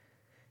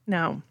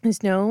 Now,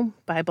 there's no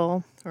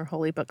Bible or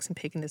holy books in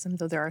paganism,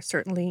 though there are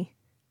certainly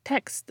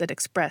texts that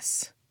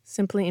express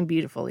simply and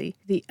beautifully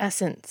the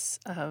essence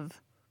of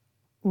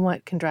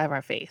what can drive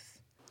our faith.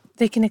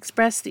 They can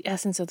express the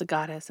essence of the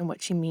goddess and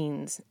what she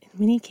means. In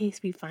many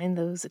cases, we find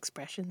those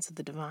expressions of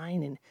the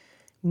divine in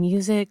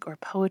music or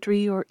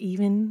poetry or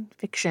even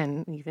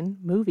fiction, even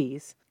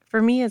movies.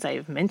 For me, as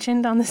I've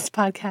mentioned on this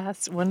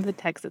podcast, one of the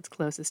texts that's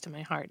closest to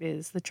my heart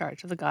is The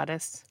Charge of the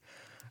Goddess,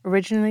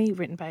 originally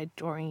written by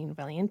Doreen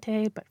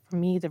Valiente, but for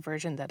me, the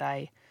version that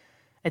I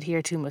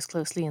adhere to most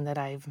closely and that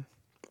I've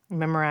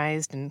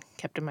memorized and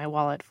kept in my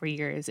wallet for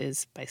years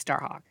is by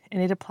Starhawk.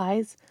 And it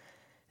applies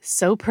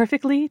so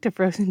perfectly to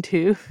Frozen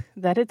 2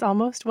 that it's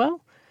almost,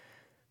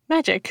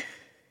 magic.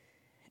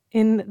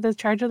 In The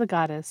Charge of the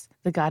goddess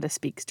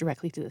speaks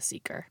directly to the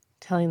seeker,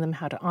 telling them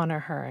how to honor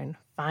her and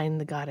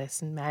find the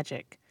goddess in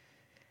magic.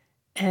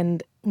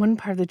 And one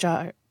part of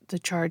the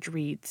charge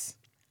reads,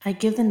 I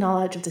give the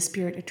knowledge of the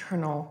Spirit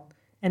eternal,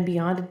 and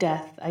beyond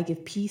death I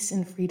give peace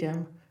and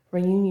freedom,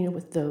 reunion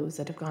with those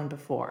that have gone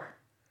before.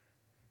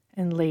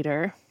 And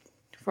later,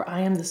 for I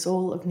am the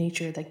soul of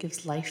nature that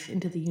gives life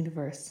into the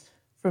universe.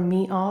 From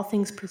me all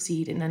things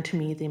proceed, and unto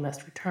me they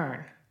must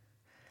return.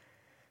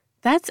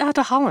 That's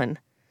Ada Holland.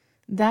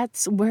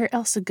 That's where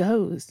Elsa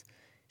goes.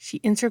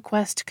 She ends her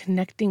quest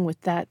connecting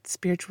with that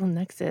spiritual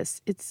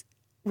nexus.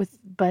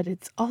 But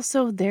it's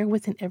also there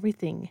within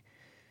everything.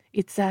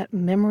 It's that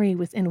memory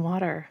within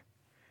water.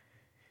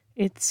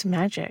 It's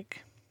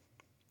magic.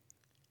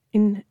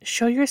 In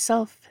Show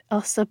Yourself,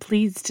 Elsa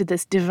pleads to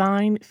this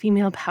divine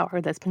female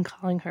power that's been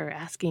calling her,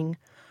 asking,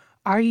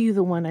 "Are you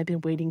the one I've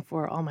been waiting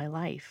for all my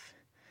life?"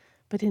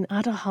 But in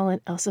Ada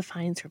Holland, Elsa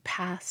finds her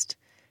past,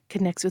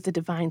 connects with the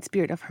divine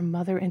spirit of her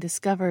mother, and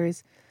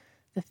discovers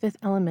the fifth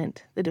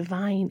element, the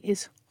divine,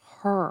 is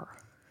her.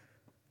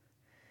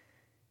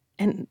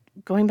 And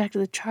going back to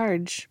the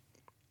charge,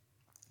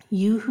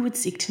 you who would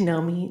seek to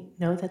know me,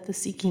 know that the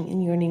seeking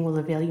and yearning will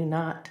avail you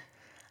not,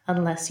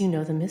 unless you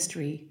know the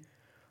mystery.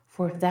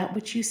 For if that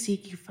which you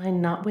seek you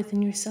find not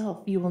within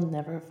yourself, you will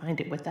never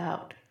find it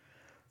without.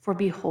 For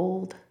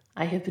behold,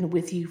 I have been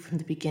with you from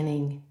the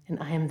beginning,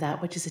 and I am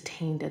that which is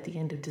attained at the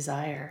end of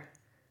desire.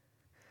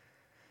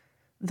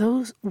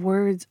 Those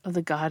words of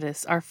the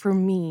goddess are, for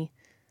me,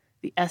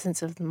 the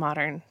essence of the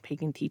modern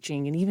pagan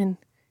teaching, and even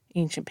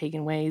ancient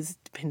pagan ways,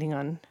 depending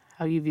on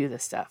how you view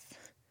this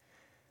stuff.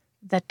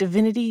 That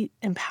divinity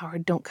and power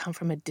don't come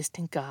from a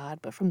distant god,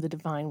 but from the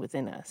divine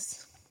within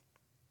us.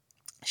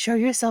 Show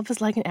Yourself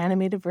is like an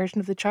animated version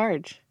of the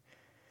charge.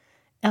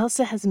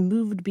 Elsa has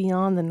moved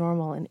beyond the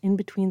normal and in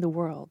between the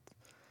world,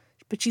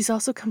 but she's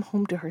also come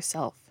home to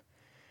herself.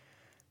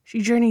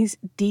 She journeys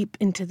deep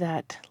into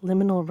that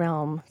liminal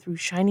realm through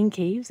shining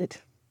caves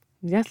that,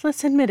 yes,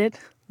 let's admit it,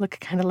 look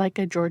kind of like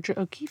a Georgia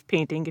O'Keeffe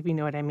painting, if you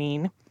know what I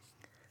mean.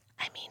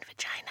 I mean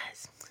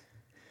vaginas.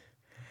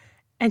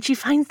 And she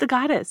finds the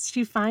goddess,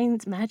 she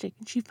finds magic,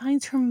 and she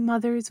finds her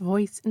mother's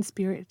voice and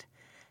spirit,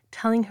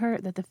 telling her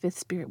that the fifth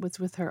spirit was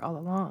with her all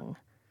along.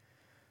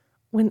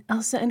 When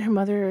Elsa and her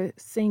mother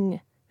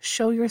sing,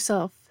 "Show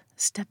yourself,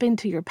 step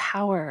into your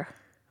power,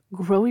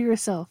 grow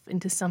yourself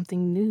into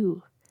something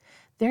new,"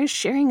 they're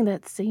sharing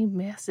that same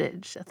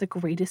message that the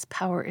greatest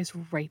power is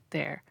right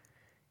there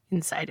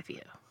inside of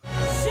you.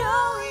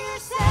 Show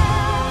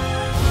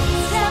yourself,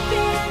 step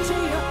into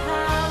your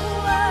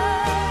power,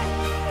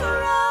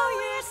 grow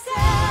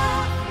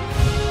yourself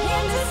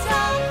into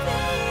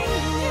something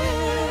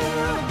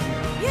new.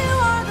 You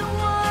are the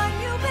one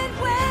you've been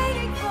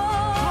waiting for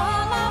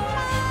all of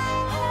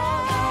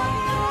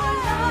your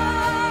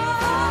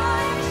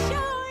life.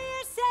 Show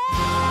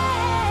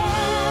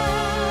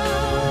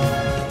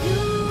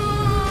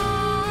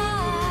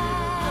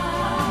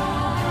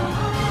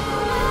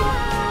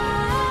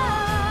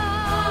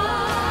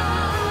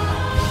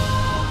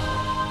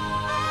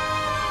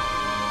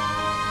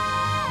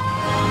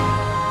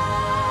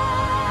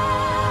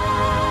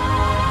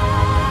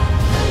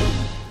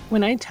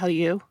When I tell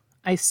you,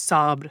 I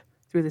sobbed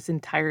through this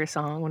entire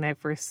song when I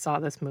first saw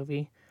this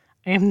movie,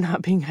 I am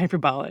not being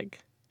hyperbolic.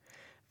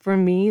 For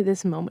me,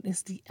 this moment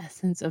is the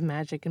essence of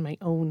magic in my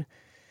own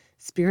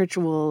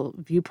spiritual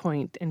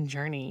viewpoint and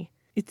journey.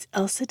 It's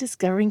Elsa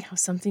discovering how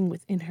something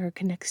within her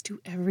connects to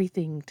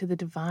everything, to the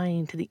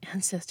divine, to the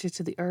ancestors,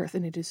 to the earth,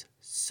 and it is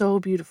so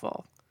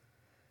beautiful.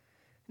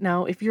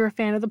 Now, if you're a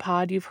fan of the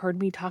pod, you've heard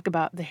me talk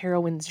about the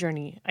heroine's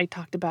journey. I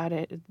talked about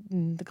it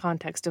in the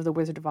context of The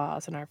Wizard of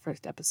Oz in our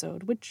first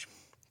episode, which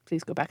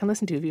please go back and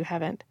listen to if you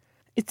haven't.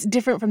 It's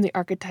different from the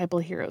archetypal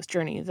hero's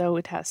journey, though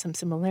it has some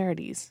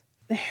similarities.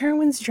 The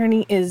heroine's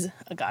journey is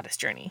a goddess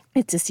journey.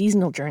 It's a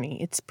seasonal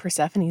journey. It's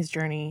Persephone's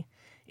journey.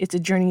 It's a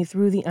journey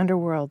through the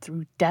underworld,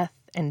 through death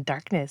and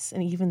darkness,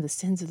 and even the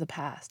sins of the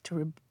past,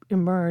 to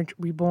emerge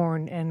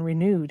reborn and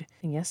renewed.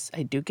 And yes,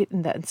 I do get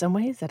in that in some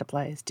ways. That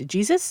applies to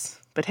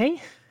Jesus. But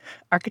hey,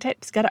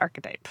 archetype's got an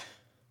archetype.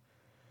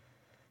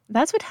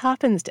 That's what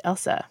happens to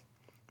Elsa,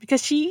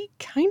 because she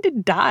kind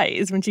of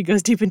dies when she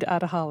goes deep into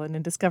Ada Holland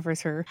and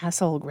discovers her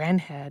asshole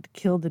granddad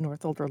killed the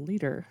Northolder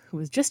leader who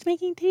was just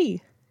making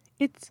tea.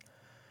 It's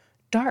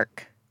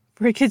dark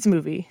for a kid's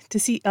movie to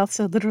see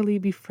Elsa literally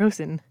be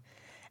frozen,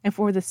 and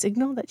for the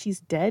signal that she's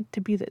dead to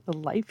be the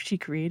life she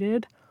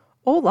created,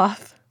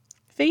 Olaf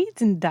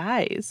fades and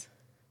dies.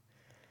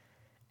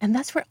 And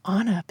that's where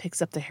Anna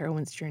picks up the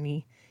heroine's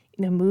journey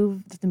in a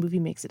move that the movie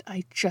makes it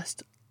I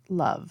just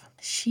love.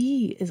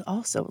 She is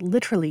also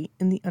literally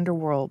in the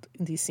underworld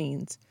in these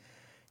scenes.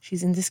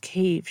 She's in this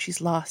cave.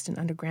 She's lost and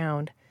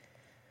underground.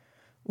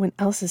 When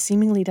Elsa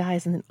seemingly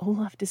dies and then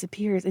Olaf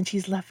disappears and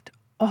she's left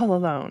all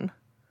alone.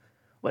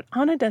 What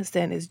Anna does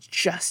then is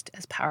just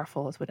as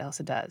powerful as what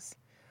Elsa does.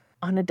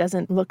 Anna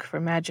doesn't look for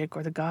magic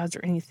or the gods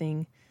or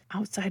anything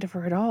outside of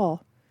her at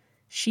all.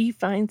 She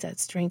finds that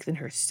strength in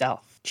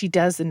herself. She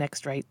does the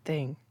next right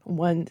thing,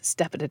 one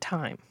step at a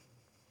time,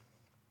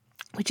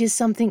 which is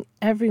something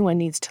everyone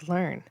needs to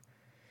learn.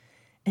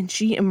 And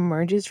she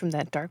emerges from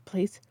that dark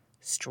place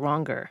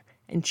stronger,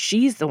 and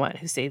she's the one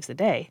who saves the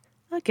day,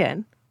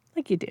 again,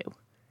 like you do.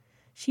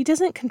 She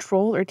doesn't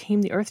control or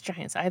tame the earth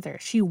giants either.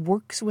 She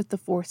works with the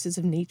forces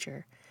of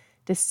nature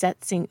to set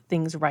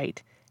things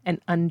right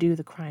and undo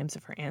the crimes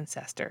of her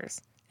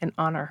ancestors and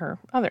honor her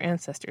other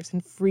ancestors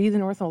and free the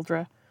North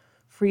Uldra,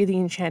 free the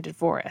enchanted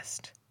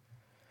forest.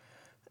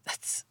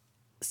 That's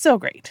so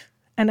great.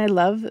 And I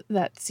love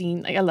that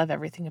scene. Like, I love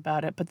everything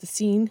about it, but the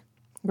scene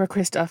where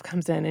Kristoff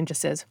comes in and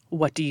just says,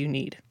 "What do you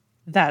need?"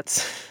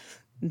 That's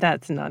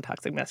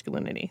non-toxic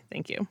masculinity.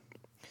 Thank you.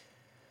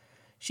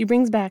 She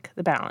brings back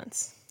the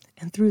balance.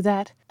 And through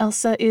that,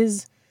 Elsa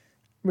is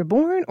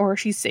reborn or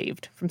she's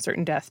saved from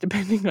certain death,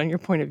 depending on your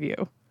point of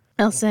view.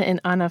 Elsa and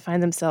Anna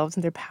find themselves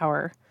in their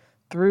power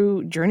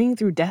through journeying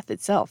through death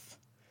itself.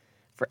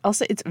 For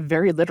Elsa, it's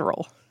very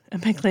literal.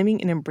 And by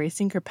claiming and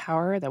embracing her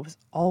power that was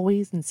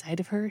always inside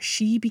of her,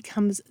 she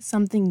becomes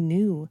something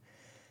new,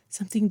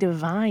 something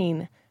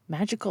divine,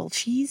 magical.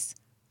 She's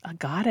a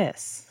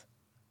goddess.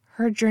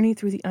 Her journey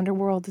through the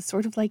underworld is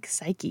sort of like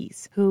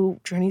Psyche's, who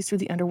journeys through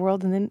the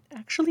underworld and then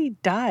actually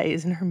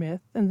dies in her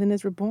myth and then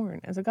is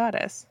reborn as a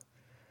goddess.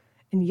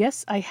 And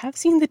yes, I have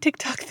seen the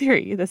TikTok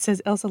theory that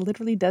says Elsa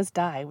literally does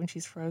die when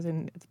she's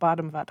frozen at the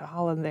bottom of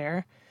Valhalla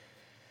there.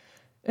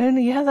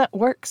 And yeah, that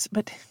works,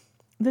 but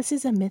this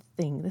is a myth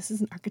thing. This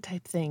is an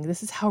archetype thing.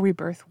 This is how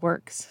rebirth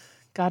works.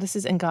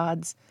 Goddesses and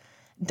gods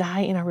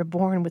die and are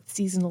reborn with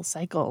seasonal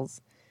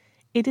cycles.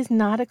 It is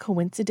not a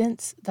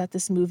coincidence that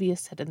this movie is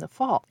set in the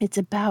fall. It's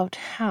about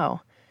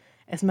how,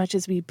 as much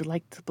as we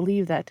like to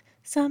believe that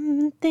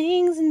some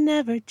things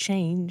never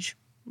change,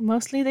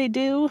 mostly they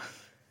do,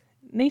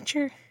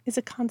 nature is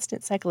a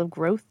constant cycle of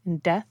growth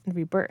and death and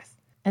rebirth.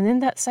 And then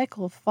that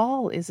cycle of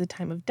fall is a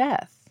time of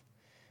death.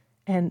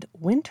 And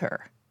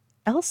winter,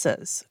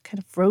 Elsa's kind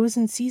of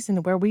frozen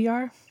season where we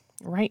are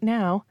right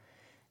now,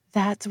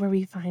 that's where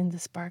we find the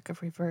spark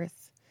of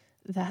rebirth.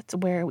 That's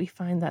where we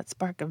find that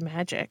spark of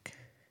magic.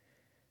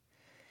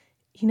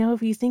 You know,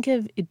 if you think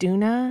of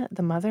Iduna,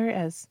 the mother,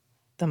 as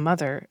the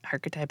mother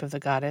archetype of the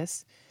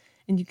goddess,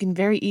 and you can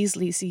very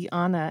easily see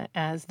Anna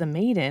as the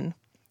maiden,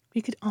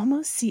 we could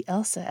almost see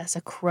Elsa as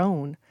a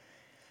crone,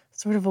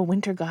 sort of a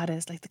winter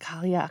goddess like the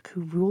Kaliak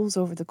who rules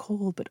over the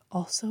cold but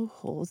also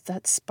holds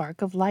that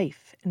spark of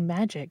life and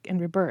magic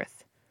and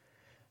rebirth.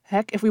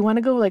 Heck, if we want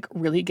to go like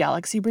really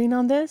galaxy brain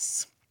on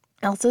this,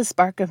 Elsa's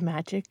spark of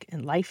magic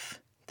and life,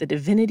 the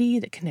divinity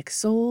that connects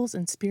souls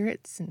and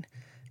spirits and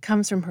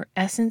comes from her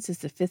essence as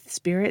the fifth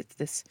spirit,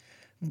 this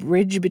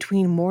bridge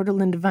between mortal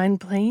and divine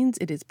planes.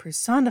 It is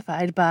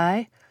personified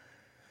by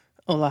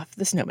Olaf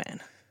the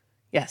Snowman.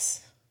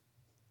 Yes,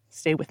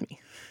 stay with me.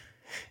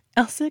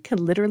 Elsa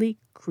can literally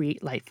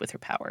create life with her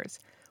powers,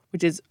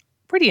 which is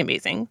pretty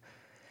amazing.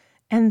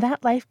 And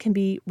that life can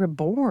be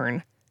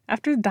reborn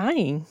after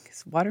dying,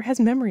 because water has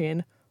memory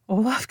and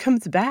Olaf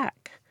comes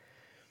back.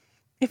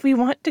 If we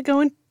want to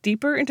go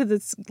deeper into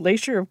this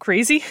glacier of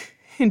crazy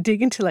and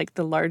dig into like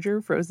the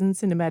larger Frozen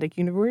cinematic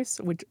universe,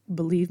 which,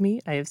 believe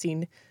me, I have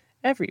seen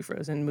every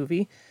Frozen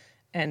movie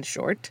and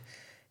short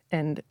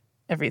and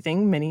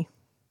everything many,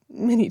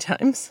 many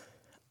times.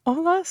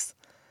 Olaf's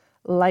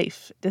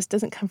life just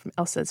doesn't come from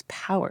Elsa's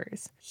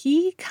powers.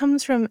 He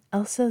comes from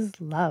Elsa's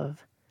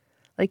love.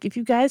 Like, if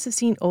you guys have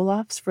seen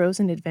Olaf's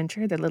Frozen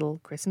Adventure, the little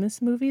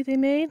Christmas movie they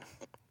made,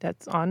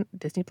 that's on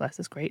Disney Plus,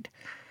 is great.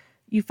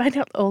 You find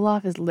out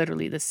Olaf is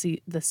literally the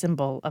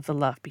symbol of the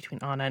love between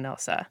Anna and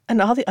Elsa.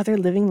 And all the other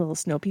living little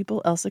snow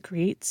people Elsa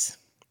creates,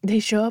 they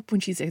show up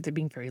when she's either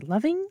being very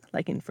loving,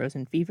 like in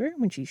Frozen Fever,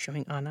 when she's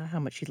showing Anna how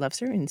much she loves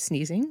her and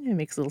sneezing and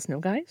makes little snow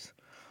guys,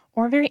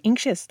 or very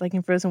anxious, like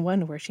in Frozen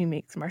 1, where she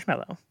makes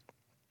marshmallow.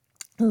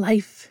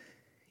 Life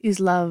is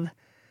love.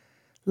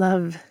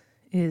 Love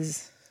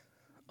is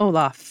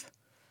Olaf.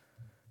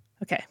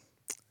 Okay.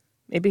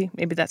 Maybe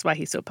that's why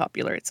he's so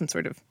popular. It's some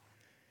sort of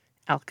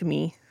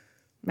alchemy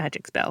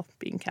magic spell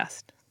being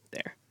cast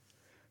there.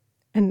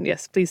 And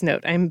yes, please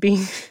note, I'm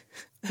being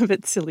a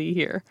bit silly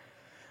here.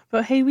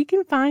 But hey, we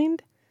can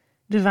find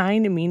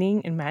divine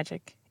meaning and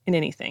magic in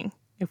anything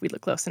if we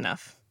look close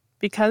enough.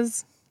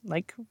 Because,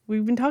 like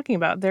we've been talking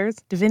about, there's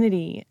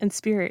divinity and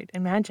spirit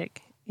and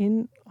magic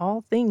in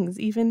all things,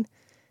 even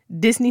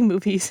Disney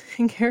movies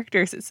and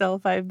characters that sell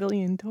 5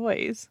 billion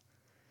toys.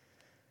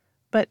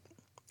 But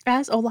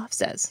as Olaf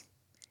says,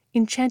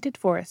 enchanted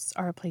forests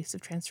are a place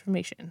of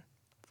transformation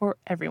for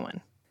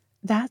everyone.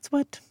 That's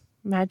what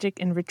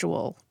magic and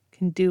ritual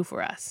can do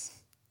for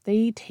us.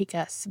 They take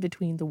us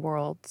between the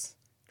worlds,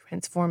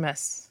 transform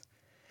us,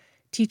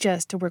 teach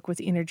us to work with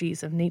the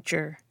energies of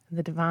nature and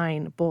the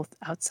divine, both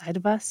outside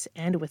of us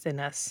and within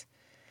us.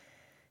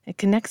 It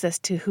connects us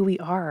to who we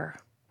are,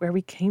 where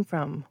we came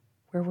from,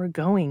 where we're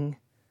going,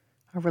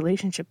 our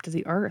relationship to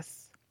the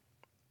earth.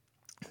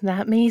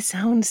 That may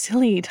sound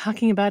silly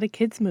talking about a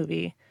kids'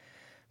 movie,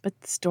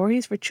 but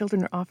stories for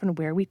children are often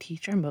where we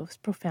teach our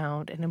most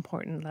profound and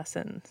important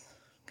lessons.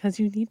 Because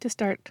you need to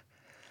start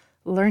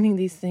learning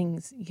these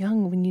things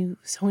young when you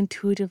so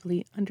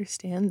intuitively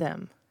understand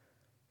them.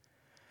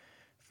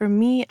 For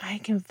me, I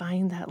can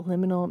find that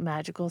liminal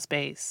magical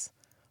space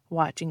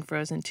watching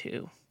Frozen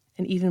 2.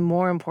 And even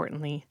more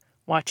importantly,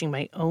 watching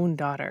my own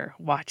daughter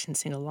watch and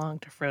sing along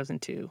to Frozen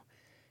 2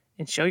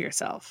 and show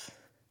yourself.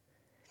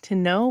 To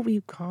know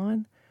we've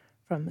gone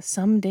from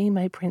someday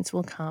my prince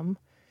will come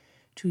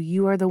to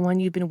you are the one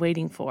you've been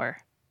waiting for.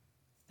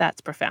 That's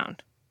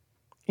profound.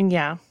 And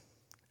yeah,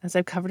 as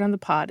I've covered on the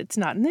pod, it's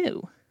not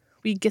new.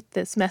 We get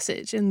this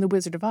message in The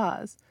Wizard of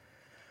Oz.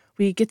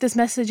 We get this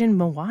message in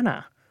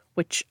Moana,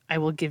 which I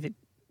will give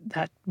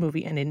that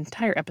movie an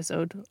entire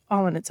episode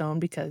all on its own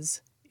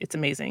because it's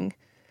amazing.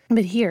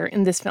 But here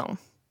in this film,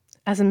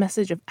 as a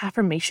message of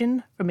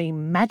affirmation from a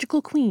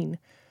magical queen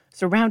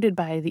surrounded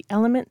by the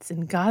elements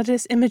and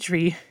goddess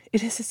imagery,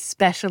 it is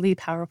especially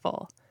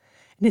powerful.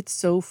 And it's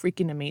so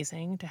freaking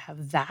amazing to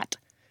have that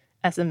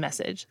as a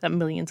message that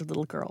millions of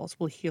little girls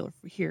will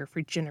hear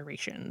for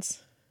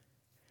generations.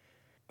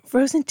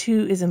 Frozen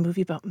 2 is a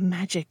movie about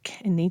magic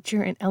and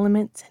nature and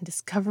elements and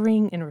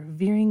discovering and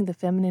revering the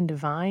feminine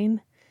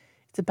divine.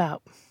 It's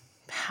about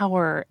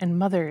power and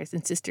mothers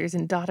and sisters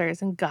and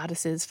daughters and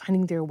goddesses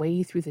finding their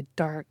way through the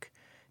dark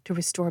to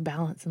restore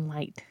balance and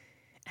light.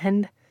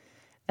 And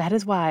that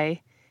is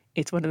why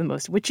it's one of the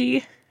most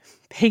witchy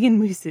pagan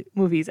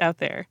movies out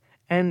there,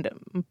 and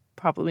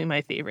probably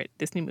my favorite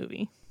Disney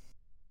movie.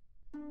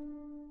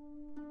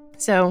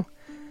 So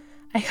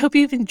I hope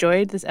you've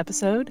enjoyed this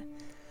episode.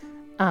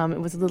 It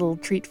was a little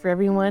treat for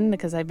everyone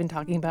because I've been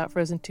talking about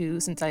Frozen 2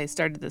 since I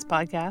started this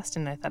podcast,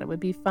 and I thought it would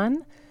be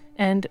fun.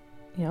 And,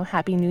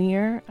 Happy New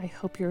Year. I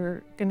hope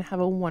you're going to have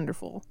a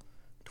wonderful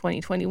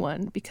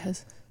 2021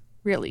 because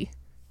really,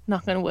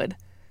 knock on wood,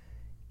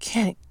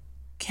 can't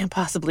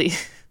possibly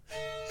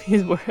be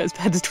as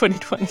bad as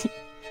 2020.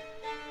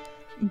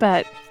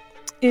 But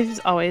as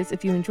always,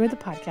 if you enjoyed the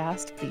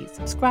podcast, please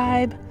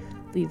subscribe,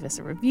 leave us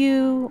a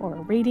review or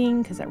a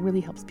rating because that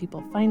really helps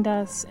people find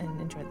us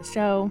and enjoy the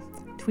show.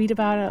 Tweet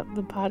about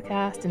the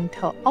podcast and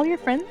tell all your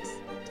friends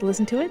to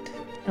listen to it.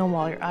 And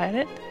while you're at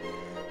it,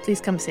 please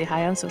come say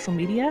hi on social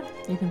media.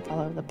 You can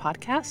follow the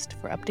podcast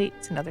for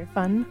updates and other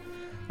fun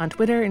on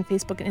Twitter and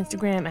Facebook and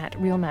Instagram at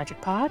Real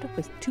Magic Pod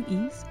with 2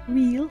 E's,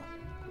 Real.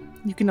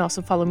 You can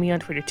also follow me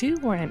on Twitter too,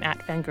 where I'm at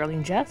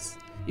FangirlingJess.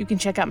 You can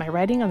check out my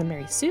writing on the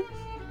Mary Sue.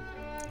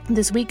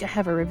 This week I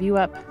have a review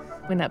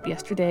went up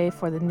yesterday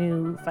for the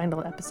new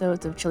final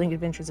episodes of Chilling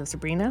Adventures of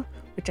Sabrina,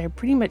 which I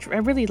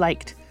really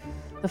liked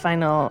the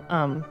final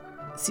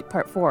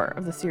part 4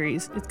 of the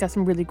series. It's got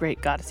some really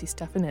great goddessy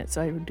stuff in it,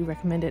 so I do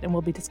recommend it. And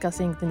we'll be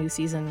discussing the new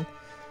season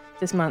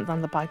this month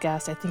on the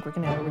podcast. I think we're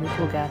going to have a really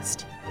cool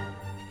guest.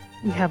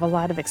 We have a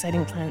lot of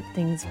exciting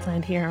things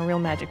planned here on Real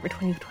Magic for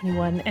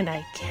 2021, and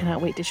I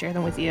cannot wait to share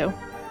them with you.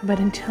 But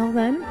until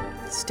then,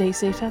 stay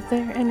safe out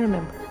there, and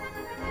remember,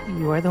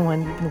 you are the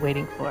one you've been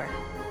waiting for.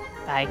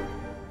 Bye.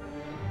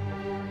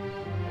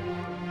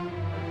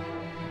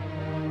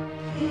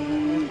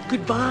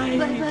 Goodbye.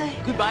 Bye-bye.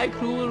 Goodbye,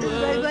 cruel world.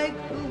 Bye-bye,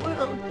 cruel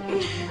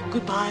world.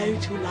 Goodbye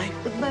to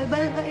life.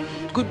 Bye-bye.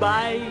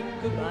 Goodbye.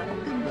 Goodbye.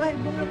 Goodbye,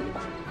 bye.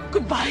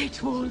 Goodbye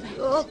to all that.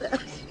 All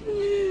that.